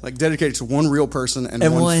good. Like dedicated to one real person and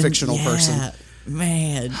one fictional person.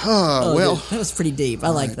 Man. Well, dude, that was pretty deep. I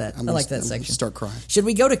like that. I like that section. Start crying. Should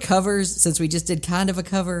we go to covers since we just did kind of a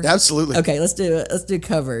cover? Absolutely. Okay, let's do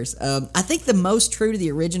covers. I think the most true to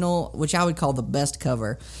the original, which I would call the best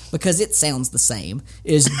cover because it sounds the same,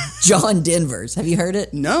 is John Denver's. Have you heard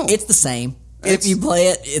it? No. It's the same. If you play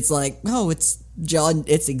it, it's like, it's John.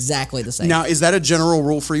 It's exactly the same. Now, is that a general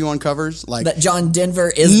rule for you on covers? Like that John Denver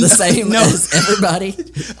is the same as everybody?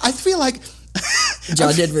 I feel like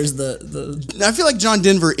John Denver's the. I feel like John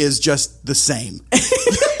Denver is just the same.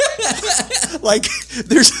 Like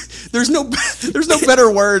there's no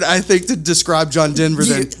better word I think to describe John Denver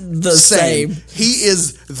than the same. He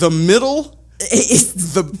is the middle.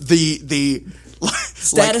 the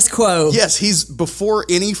status quo. Yes, he's before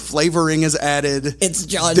any flavoring is added. It's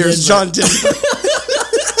John. There's Denver. John Denver.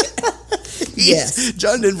 Yes,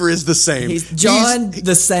 John Denver is the same. He's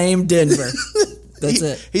the same Denver. That's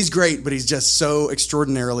it. He's great, but he's just so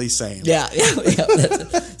extraordinarily same. Yeah.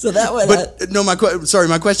 So that one. But no, my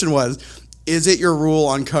question was: is it your rule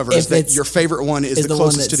on covers that your favorite one is the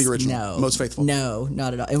closest to the original, most faithful? No,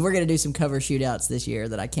 not at all. And we're going to do some cover shootouts this year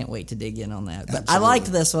that I can't wait to dig in on that. But Absolutely. I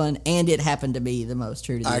liked this one, and it happened to be the most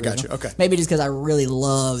true to the original. I got you. Okay. Maybe just because I really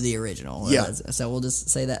love the original. Yeah. So we'll just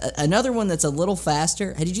say that. Another one that's a little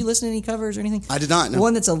faster. Hey, did you listen to any covers or anything? I did not. No.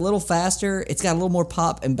 One that's a little faster. It's got a little more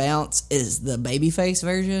pop and bounce. Is the Babyface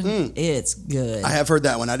version? It's good. I have heard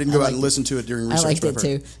that one. I didn't go out and listen to it during research. I liked it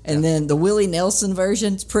too. And then the Willie Nelson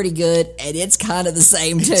version is pretty good, and it's kind of the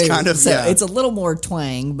same too. It's kind of, it's a little more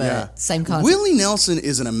twang, but same concept. Willie Nelson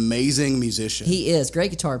is an amazing musician. He is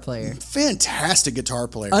great guitar player, fantastic guitar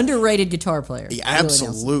player, underrated guitar player. Yeah,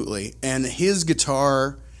 absolutely, and his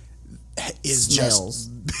guitar is smells.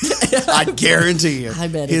 Just. I guarantee you, I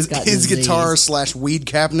bet his guitar / weed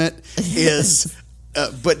cabinet is.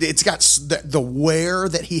 But it's got the wear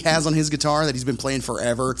that he has on his guitar that he's been playing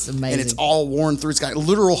forever. It's amazing. And it's all worn through. It's got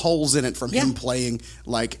literal holes in it from him playing.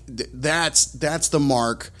 Like, that's the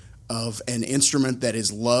mark of an instrument that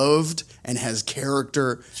is loved and has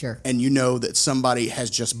character. Sure. And you know that somebody has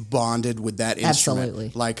just bonded with that instrument.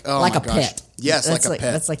 Absolutely. Like, oh like my a gosh. pet. Yes, that's like a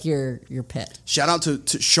pet. That's like your pet. Shout out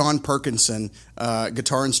to Sean Perkinson,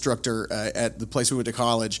 guitar instructor at the place we went to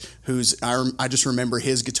college, I just remember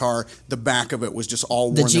his guitar, the back of it was just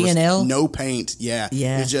all worn. The GNL? There was no paint. Yeah.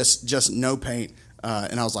 Yeah. It was just no paint.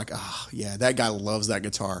 And I was like, that guy loves that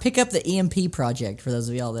guitar. Pick up the EMP project for those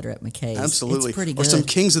of y'all that are at McKay's. Absolutely. It's pretty good. Or some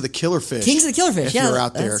Kings of the Killerfish. Kings of the Killerfish, if you're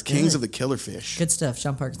out there. Kings of the Killerfish. Good stuff.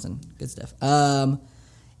 Sean Parkinson. Good stuff.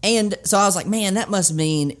 And so I was like, man, that must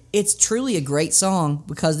mean it's truly a great song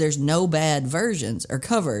because there's no bad versions or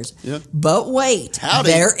covers. Yeah. But wait, Howdy.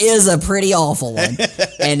 there is a pretty awful one,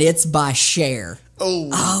 and it's by Cher.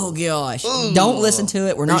 Oh gosh! Don't listen to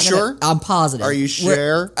it. We're not sure? I'm positive. Are you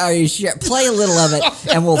sure? Are you sure? Play a little of it,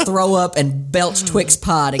 and we'll throw up and belch Twix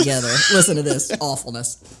pie together. Listen to this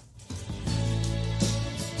awfulness.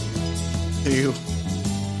 Ew.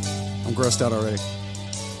 I'm grossed out already.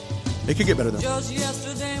 It could get better though. Just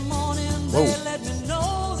yesterday morning, Whoa. they let me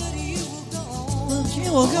know that you were gone.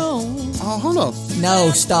 You will go. Oh, hold on. No,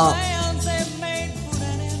 stop. Plans they made put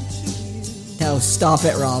an end to you. No, stop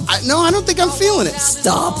it, Rob. No, I don't think I'm feeling it.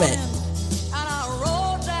 Stop it. And I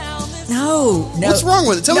wrote down this No. What's wrong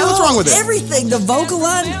with it? Tell me what's wrong with it. Everything. The vocal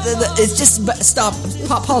line. It's just stop.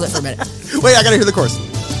 Pause it for a minute. Wait, I gotta hear the chorus.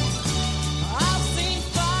 I've seen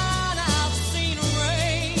fire, I've seen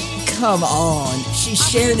rain. Come on. She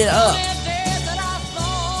shared it up. Days that I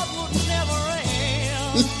thought would never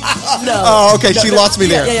end. No. Oh, okay. She lost me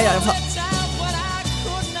there. Yeah. Times when I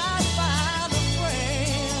could not find a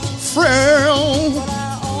friend. Frail. But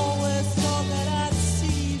I always thought that I'd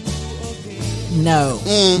see you again. No.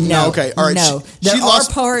 Okay. All right. No. She There are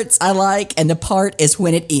lost- parts I like, and the part is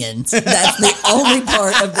when it ends. That's the only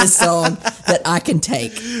part of this song that I can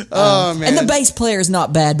take. Oh, man. And the bass player is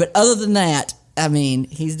not bad, but other than that, I mean,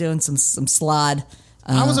 he's doing some slide.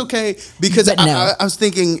 I was okay because but no. I was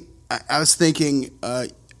thinking,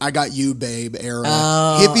 I Got You, Babe era,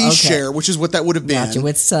 Oh, hippie okay. Cher, which is what that would have been. Gotcha,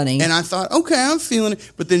 with Sonny. And I thought, okay, I'm feeling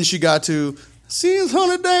it. But then she got to, "Seems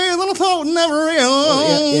 100 days and I thought would never end."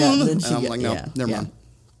 Yeah. Then And she I'm got, like, no, yeah, never yeah. mind.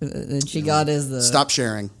 Then she got as the Stop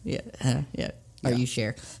sharing. Yeah. Are you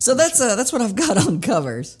share? So that's what I've got on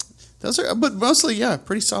covers. Those are, but mostly, yeah,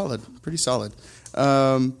 pretty solid. Pretty solid.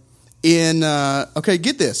 Okay,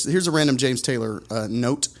 get this. Here's a random James Taylor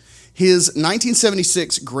note. His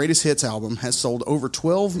 1976 Greatest Hits album has sold over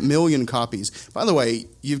 12 million copies. By the way,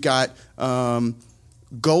 you've got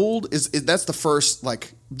gold. That's the first,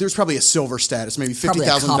 like, there's probably a silver status, maybe Probably a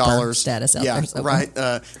copper $50,000 status out yeah, there somewhere. right.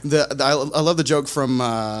 I love the joke from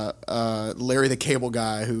Larry the Cable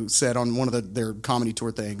Guy, who said on one of their comedy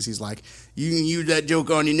tour things, he's like, "You can use that joke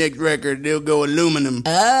on your next record; they'll go aluminum."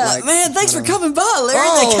 Man, thanks for coming by, Larry.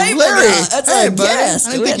 Oh, the Cable Larry! Guy. That's Hey, a buddy, guest.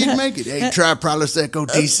 I didn't think you'd make it. Hey, try Prilosec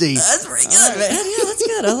OTC. That's pretty good, man. Yeah, that's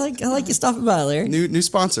good. I like you stopping by, Larry. New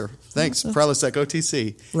sponsor. Thanks, Prilosec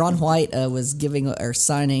OTC. Ron White was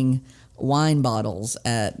signing wine bottles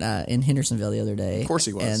at in Hendersonville the other day. Of course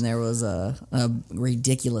he was. And there was a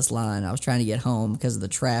ridiculous line. I was trying to get home because of the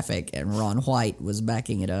traffic, and Ron White was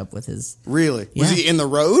backing it up with his. Really? Was Yeah. he in the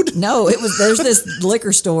road? No, there's this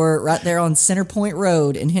liquor store right there on Center Point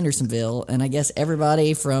Road in Hendersonville, and I guess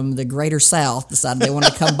everybody from the Greater South decided they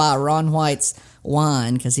wanted to come buy Ron White's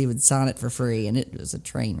wine because he would sign it for free, and it was a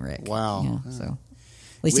train wreck. Wow. Yeah, so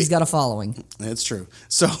at least he's got a following. That's true.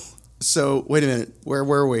 So wait a minute. Where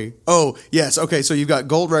were we? Oh, yes. Okay, so you've got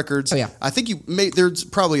gold records. Oh, yeah. I think there's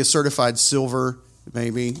probably a certified silver,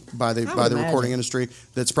 maybe by the imagine. recording industry.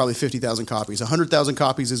 That's probably 50,000 copies. 100,000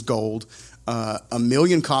 copies is gold. 1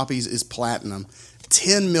 million copies is platinum.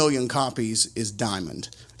 10 million copies is diamond.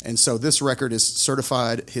 And so this record is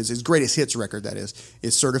certified. His greatest hits record, that is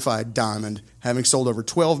certified diamond, having sold over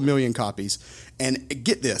 12 million copies. And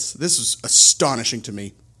get this. This is astonishing to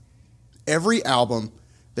me. Every album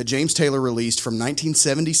that James Taylor released from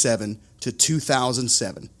 1977 to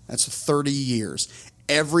 2007. That's 30 years.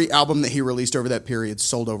 Every album that he released over that period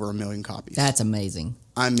sold over 1 million copies. That's amazing.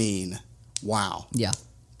 I mean, wow. Yeah.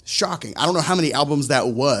 Shocking. I don't know how many albums that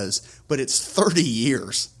was, but it's 30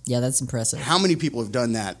 years. Yeah, that's impressive. How many people have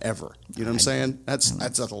done that ever? You know what I'm saying? That's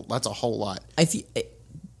a whole lot.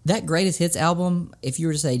 That Greatest Hits album, if you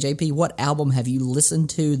were to say, JP, what album have you listened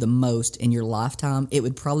to the most in your lifetime? It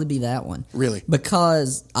would probably be that one. Really?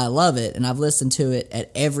 Because I love it, and I've listened to it at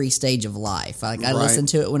every stage of life. I Right. listened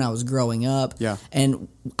to it when I was growing up. Yeah. And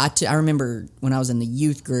I remember when I was in the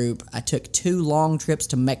youth group, I took 2 long trips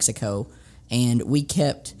to Mexico, and we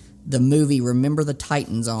kept the movie Remember the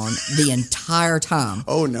Titans on the entire time.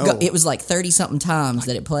 Oh, no. It was like 30-something times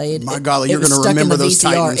that it played. My golly, It you're was gonna stuck in remember the those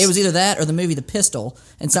VCR. Titans. It was either that or the movie The Pistol,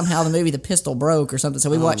 and somehow the movie The Pistol broke or something.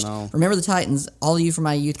 So we watched no. Remember the Titans. All of you from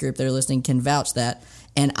my youth group that are listening can vouch that.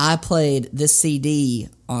 And I played this CD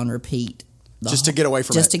on repeat. Just to get away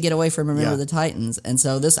from Just it. to get away from Remember Yeah. the Titans. And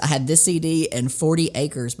so I had this CD and 40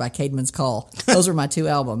 Acres by Caedmon's Call. Those were my 2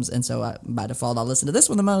 albums. And so by default, I listened to this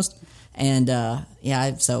one the most. And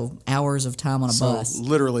so hours of time on a bus.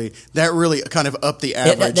 Literally, that really kind of upped the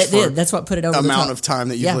average That for did. That's what put it over the amount top. of time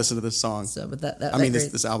that you've Yeah. listened to this song. So, but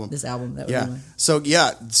this album. This album. That would Yeah. be one. So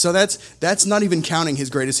that's not even counting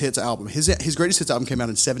his greatest hits album. His greatest hits album came out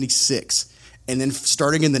in '76, and then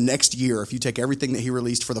starting in the next year, if you take everything that he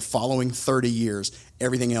released for the following 30 years,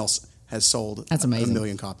 everything else has sold. That's amazing. 1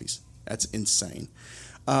 million copies. That's insane.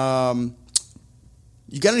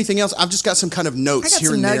 You got anything else? I've just got some kind of I notes got here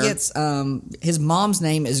some and nuggets. His mom's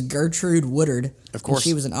name is Gertrude Woodard. Of course. And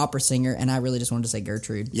she was an opera singer, and I really just wanted to say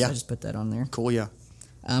Gertrude. Yeah. So I just put that on there. there. Cool. Yeah.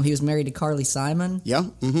 He was married to Carly Simon. Yeah.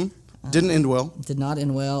 Mm-hmm. Didn't end well. Did not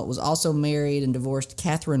end well. Was also married and divorced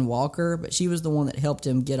Catherine Walker, but she was the one that helped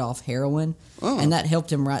him get off heroin. Oh. And that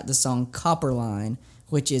helped him write the song Copperline,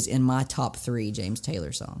 which is in my top 3 James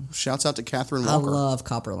Taylor songs. Shouts out to Catherine I Walker. love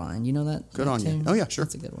Copperline. You know that? Good that on you. tune? Oh, yeah, sure.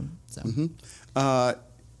 That's a good one. So.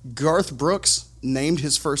 Garth Brooks named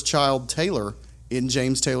his first child Taylor in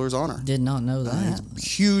James Taylor's honor. Did not know that.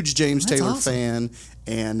 Huge James That's Taylor awesome. fan,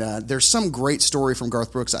 and there's some great story from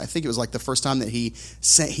Garth Brooks. I think it was like the first time that he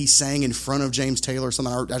sang in front of James Taylor or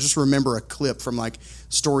something. I just remember a clip from like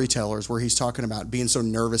Storytellers where he's talking about being so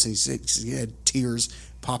nervous and he had tears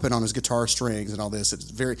popping on his guitar strings and all this. It's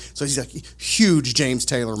so he's like huge James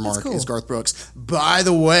Taylor mark cool. is Garth Brooks. By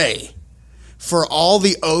the way, for all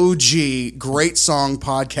the OG Great Song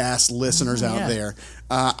Podcast listeners out there,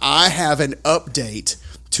 I have an update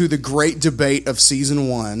to the great debate of season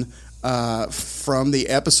 1 from the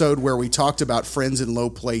episode where we talked about friends in low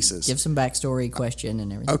places. Give some backstory, question,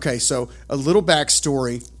 and everything. Okay, so a little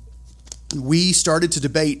backstory. We started to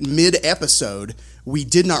debate mid-episode. We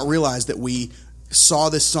did not realize that we saw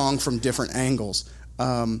this song from different angles.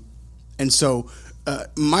 And so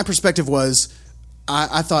my perspective was,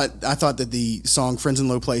 I thought that the song "Friends in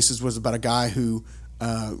Low Places" was about a guy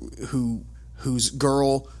whose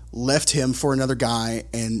girl left him for another guy,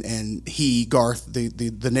 and he, Garth,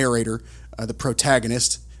 the narrator, the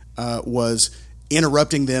protagonist, was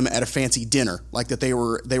interrupting them at a fancy dinner, like that they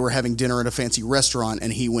were having dinner at a fancy restaurant,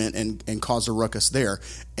 and he went and caused a ruckus there.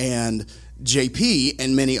 And JP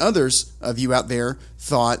and many others of you out there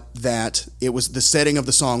thought that it was the setting of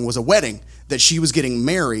the song was a wedding, that she was getting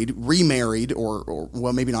remarried, or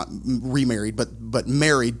well, maybe not remarried, but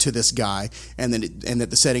married to this guy, and that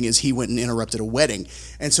the setting is he went and interrupted a wedding.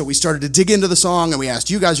 And so we started to dig into the song, and we asked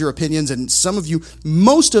you guys your opinions, and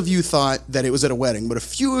most of you thought that it was at a wedding, but a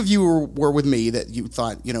few of you were with me that you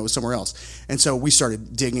thought, it was somewhere else. And so we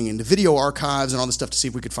started digging into video archives and all this stuff to see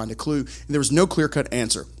if we could find a clue, and there was no clear-cut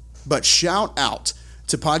answer. But shout out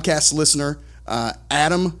to podcast listener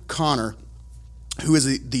Adam Connor, who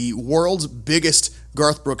is the world's biggest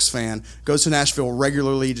Garth Brooks fan, goes to Nashville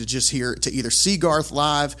regularly to either see Garth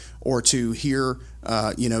live or to hear,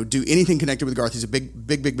 do anything connected with Garth. He's a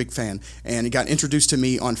big fan, and he got introduced to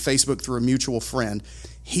me on Facebook through a mutual friend.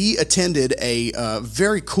 He attended a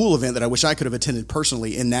very cool event that I wish I could have attended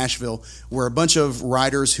personally in Nashville, where a bunch of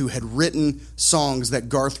writers who had written songs that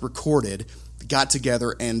Garth recorded got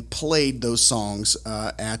together and played those songs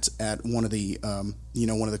at one of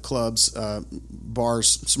the clubs, bars,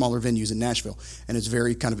 smaller venues in Nashville, and it's a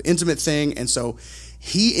very kind of intimate thing. And so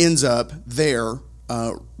he ends up there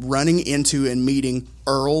running into and meeting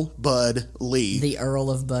Earl Bud Lee, the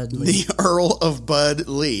Earl of Bud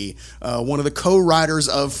Lee, one of the co-writers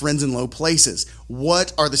of Friends in Low Places.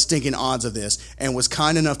 What are the stinking odds of this? And was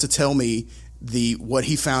kind enough to tell me what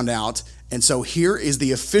he found out. And so here is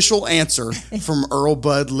the official answer from Earl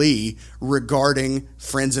Bud Lee regarding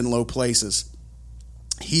Friends in Low Places.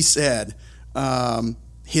 He said,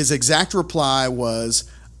 his exact reply was,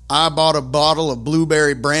 "I bought a bottle of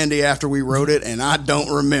blueberry brandy after we wrote it, and I don't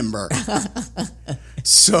remember."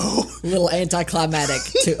 So a little anticlimactic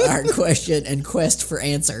to our question and quest for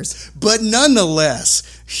answers. But nonetheless,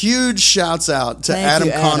 huge shouts out to Adam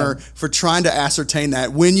Connor for trying to ascertain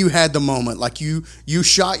that when you had the moment. Like you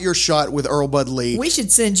shot your shot with Earl Bud Lee. We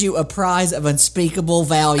should send you a prize of unspeakable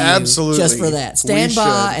value. Absolutely. Just for that. Stand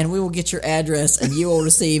by and we will get your address and you will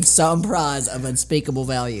receive some prize of unspeakable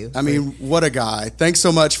value. I mean, what a guy. Thanks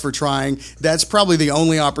so much for trying. That's probably the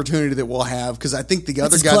only opportunity that we'll have, because I think the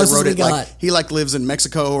other guy that wrote it, he lives in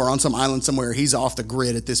Mexico or on some island somewhere. He's off the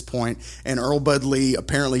grid at this point, and Earl Bud Lee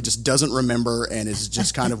apparently just doesn't remember and is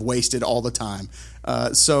just kind of wasted all the time.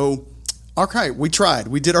 So, okay, we tried.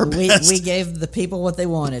 We did our best. We gave the people what they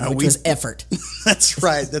wanted, which was effort. That's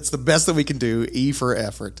right. That's the best that we can do. E for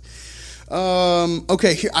effort.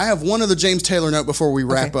 Okay, here, I have one other James Taylor note before we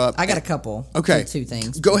wrap up. I got a couple. Okay. Two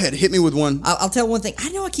things. Go ahead. Hit me with one. I'll tell one thing. I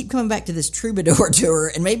know I keep coming back to this Troubadour tour,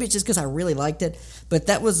 and maybe it's just because I really liked it, but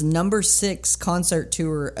that was number 6 concert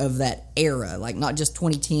tour of that era. Like, not just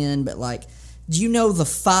 2010, but like, do you know the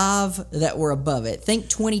 5 that were above it? Think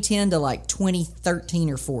 2010 to like 2013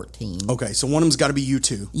 or 14. Okay, so one of them's got to be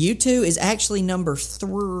U2. U2 is actually number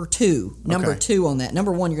 2. Number 2 on that.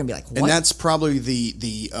 Number 1, you're gonna be like, what? And that's probably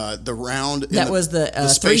the round. That was the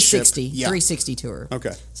 360 yeah. 360 tour.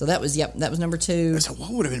 Okay, so that was that was number 2. So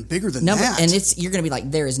what would have been bigger than that? And you're gonna be like,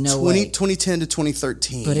 there is no way. 2010 to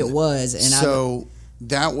 2013. But it was, and so.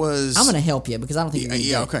 That was... I'm going to help you because I don't think you're going to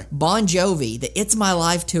get okay. it. Bon Jovi, the It's My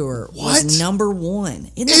Life tour was number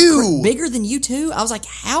 1. Isn't that bigger than U2? I was like,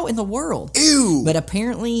 how in the world? Ew. But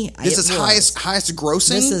apparently... This is highest grossing?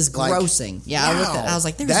 This is grossing. Yeah, wow. I looked at it. I was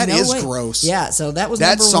like, there's no way. That is gross. Yeah, so that was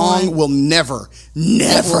that number 1. That song will never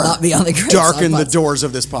will not be on the Great darken Song the doors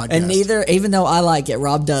of this podcast. And neither, even though I like it,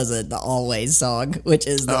 Rob doesn't, the Always song, which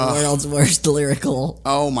is the world's worst lyrical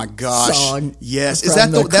my gosh. song. Yes. Is that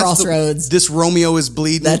the Crossroads? This Romeo is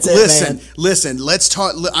bleeding? That's it. Listen. Let's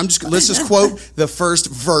talk. Let's just quote the first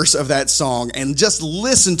verse of that song and just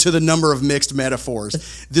listen to the number of mixed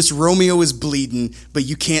metaphors. This Romeo is bleeding, but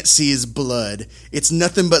you can't see his blood. It's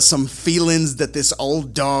nothing but some feelings that this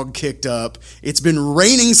old dog kicked up. It's been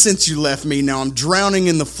raining since you left me. Now I'm drowning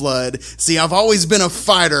in the flood. See, I've always been a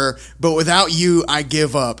fighter, but without you, I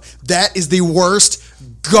give up. That is the worst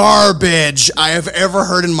garbage I have ever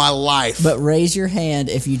heard in my life. But raise your hand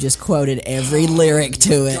if you just quoted every lyric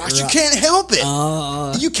to it. Gosh, you can't help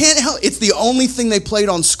it. You can't help. It's the only thing they played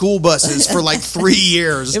on school buses for like 3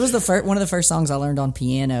 years. It was one of the first songs I learned on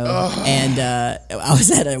piano, and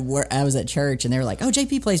I was at church, and they were like, "Oh,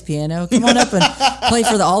 JP plays piano. Come on up and play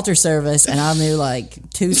for the altar service." And I knew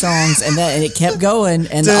like 2 songs, and it kept going,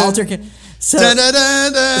 and the altar. So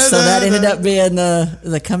that ended up being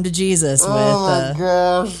the "Come to Jesus" with.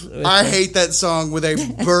 Gosh, I hate that song with a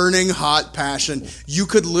burning hot passion. You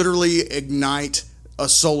could literally ignite a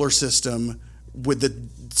solar system with the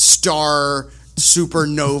star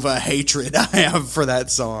supernova hatred I have for that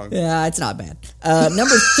song. Yeah, it's not bad.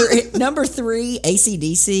 Number three,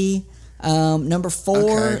 AC/DC. Number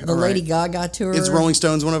 4, the Lady Gaga tour. Is Rolling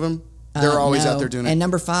Stones one of them? They're always no. out there doing it. And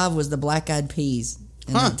number 5 was the Black Eyed Peas.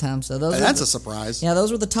 In that time, so that's a surprise. Yeah,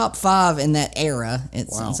 those were the top 5 in that era.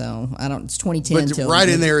 Wow. So it's 2010. But right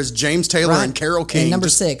in there is James Taylor and Carole King. And number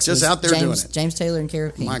 6, just out there doing it. James Taylor and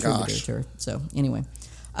Carole King. My gosh. Tour. So anyway,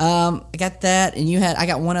 I got that, and I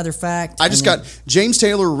got one other fact. I just got James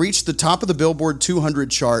Taylor reached the top of the Billboard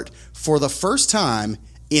 200 chart for the first time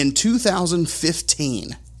in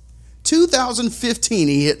 2015. 2015,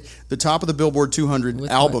 he hit the top of the Billboard 200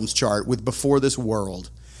 albums chart with "Before This World."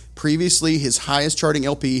 Previously, his highest charting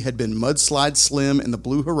LP had been Mudslide Slim and the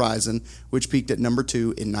Blue Horizon, which peaked at number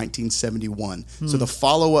 2 in 1971. So the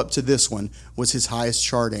follow-up to this one was his highest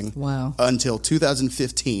charting until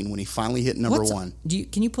 2015 when he finally hit number 1.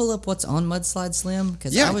 Can you pull up what's on Mudslide Slim?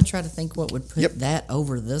 Because Yeah. I would try to think what would put that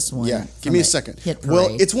over this one. Yeah, give me a second.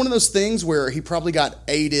 Well, it's one of those things where he probably got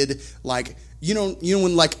aided, like... You know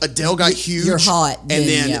when like Adele got huge, you're hot, and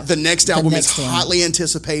then the next album is hotly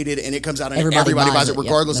anticipated, and it comes out, and everybody buys it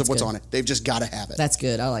regardless of what's on it. They've just got to have it. That's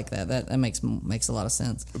good. I like that. That makes a lot of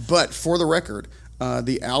sense. But for the record,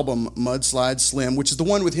 the album Mudslide Slim, which is the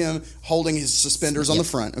one with him holding his suspenders on the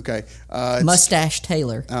front. Okay, Mustache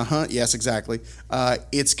Taylor. Yes, exactly.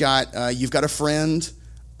 It's got You've Got a Friend.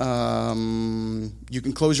 You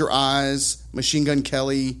Can Close Your Eyes. Machine Gun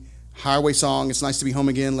Kelly. Highway Song, It's Nice to Be Home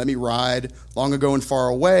Again, Let Me Ride, Long Ago and Far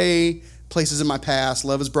Away, Places in My Past,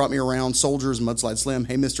 Love Has Brought Me Around, Soldiers, Mudslide Slim,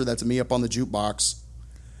 Hey Mister, That's Me Up on the Jukebox.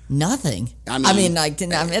 Nothing. I mean,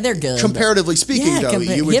 they're good. Comparatively speaking, though,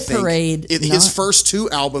 you would Hit think Parade, his first 2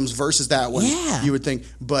 albums versus that one, Yeah. you would think.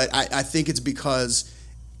 But I think it's because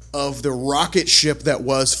of the rocket ship that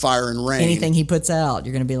was Fire and Rain. Anything he puts out,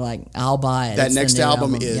 you're going to be like, I'll buy it. That It's the next new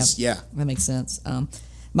album is, That makes sense.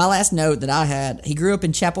 My last note that I had, he grew up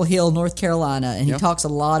in Chapel Hill, North Carolina, and he talks a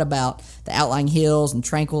lot about the outlying hills and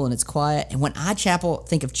tranquil and it's quiet. And when I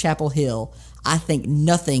think of Chapel Hill, I think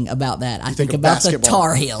nothing about that. I think about the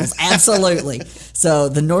Tar Heels. Absolutely. So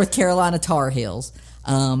the North Carolina Tar Heels.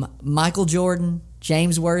 Michael Jordan,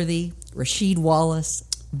 James Worthy, Rasheed Wallace,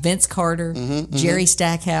 Vince Carter, Jerry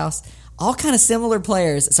Stackhouse, all kind of similar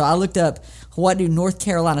players. So I looked up, what do North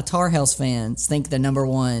Carolina Tar Heels fans think the number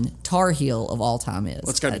 1 Tar Heel of all time is?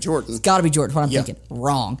 Well, it's got to be Jordan. It's got to be Jordan. What I'm thinking.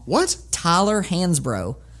 Wrong. What? Tyler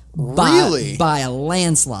Hansbrough. Really? By a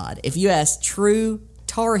landslide. If you ask true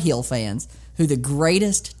Tar Heel fans who the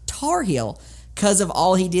greatest Tar Heel, because of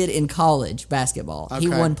all he did in college basketball. Okay. He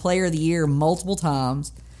won Player of the Year multiple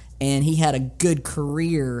times. And he had a good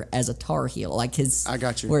career as a Tar Heel, like his. I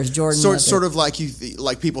got you. Whereas Jordan, so it's sort of like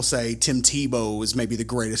people say Tim Tebow is maybe the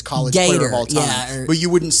greatest college player of all time, but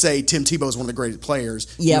you wouldn't say Tim Tebow is one of the greatest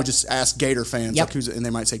players. You would just ask Gator fans, and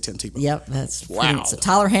they might say Tim Tebow. Yep, that's wow. So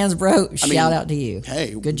Tyler Hansbrough, shout out to you.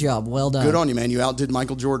 Hey, good job, well done. Good on you, man. You outdid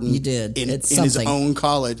Michael Jordan. You did in his own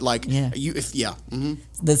college.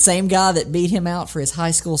 The same guy that beat him out for his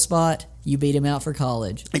high school spot. You beat him out for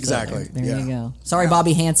college. Exactly. So, there you go. Sorry,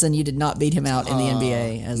 Bobby Hansen, you did not beat him out in the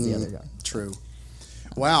NBA as the other guy. True.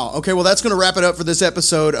 Wow. Okay, well, that's going to wrap it up for this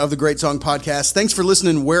episode of the Great Song Podcast. Thanks for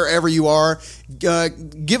listening wherever you are.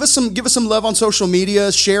 Give us some love on social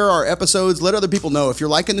media. Share our episodes. Let other people know. If you're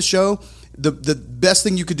liking the show, the best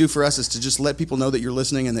thing you could do for us is to just let people know that you're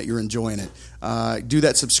listening and that you're enjoying it. Do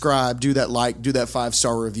that subscribe, do that like, do that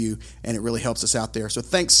 5-star review, and it really helps us out there. So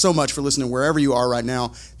thanks so much for listening wherever you are right now.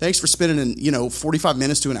 Thanks for spending 45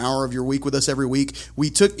 minutes to an hour of your week with us every week. We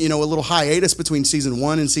took a little hiatus between season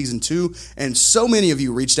 1 and season 2, and so many of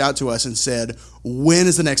you reached out to us and said, when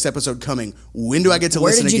is the next episode coming? When do I get to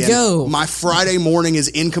listen again? Where did you go? My Friday morning is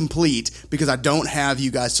incomplete because I don't have you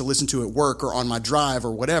guys to listen to at work or on my drive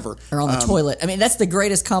or whatever. Or on the toilet. I mean, that's the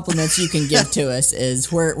greatest compliments you can give to us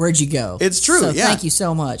is where'd you go? It's true, so yeah. Thank you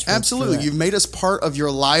so much. Absolutely. You've made us part of your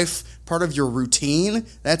life, part of your routine.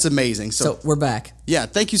 That's amazing. So we're back. Yeah,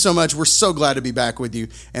 thank you so much. We're so glad to be back with you.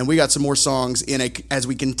 And we got some more songs as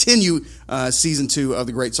we continue season 2 of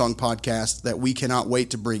the Great Song Podcast that we cannot wait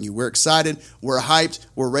to bring you. We're excited. We're hyped.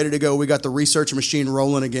 We're ready to go. We got the research machine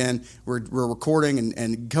rolling again. We're recording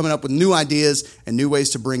and coming up with new ideas and new ways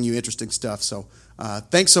to bring you interesting stuff. So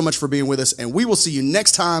thanks so much for being with us. And we will see you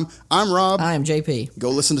next time. I'm Rob. I am JP. Go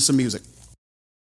listen to some music.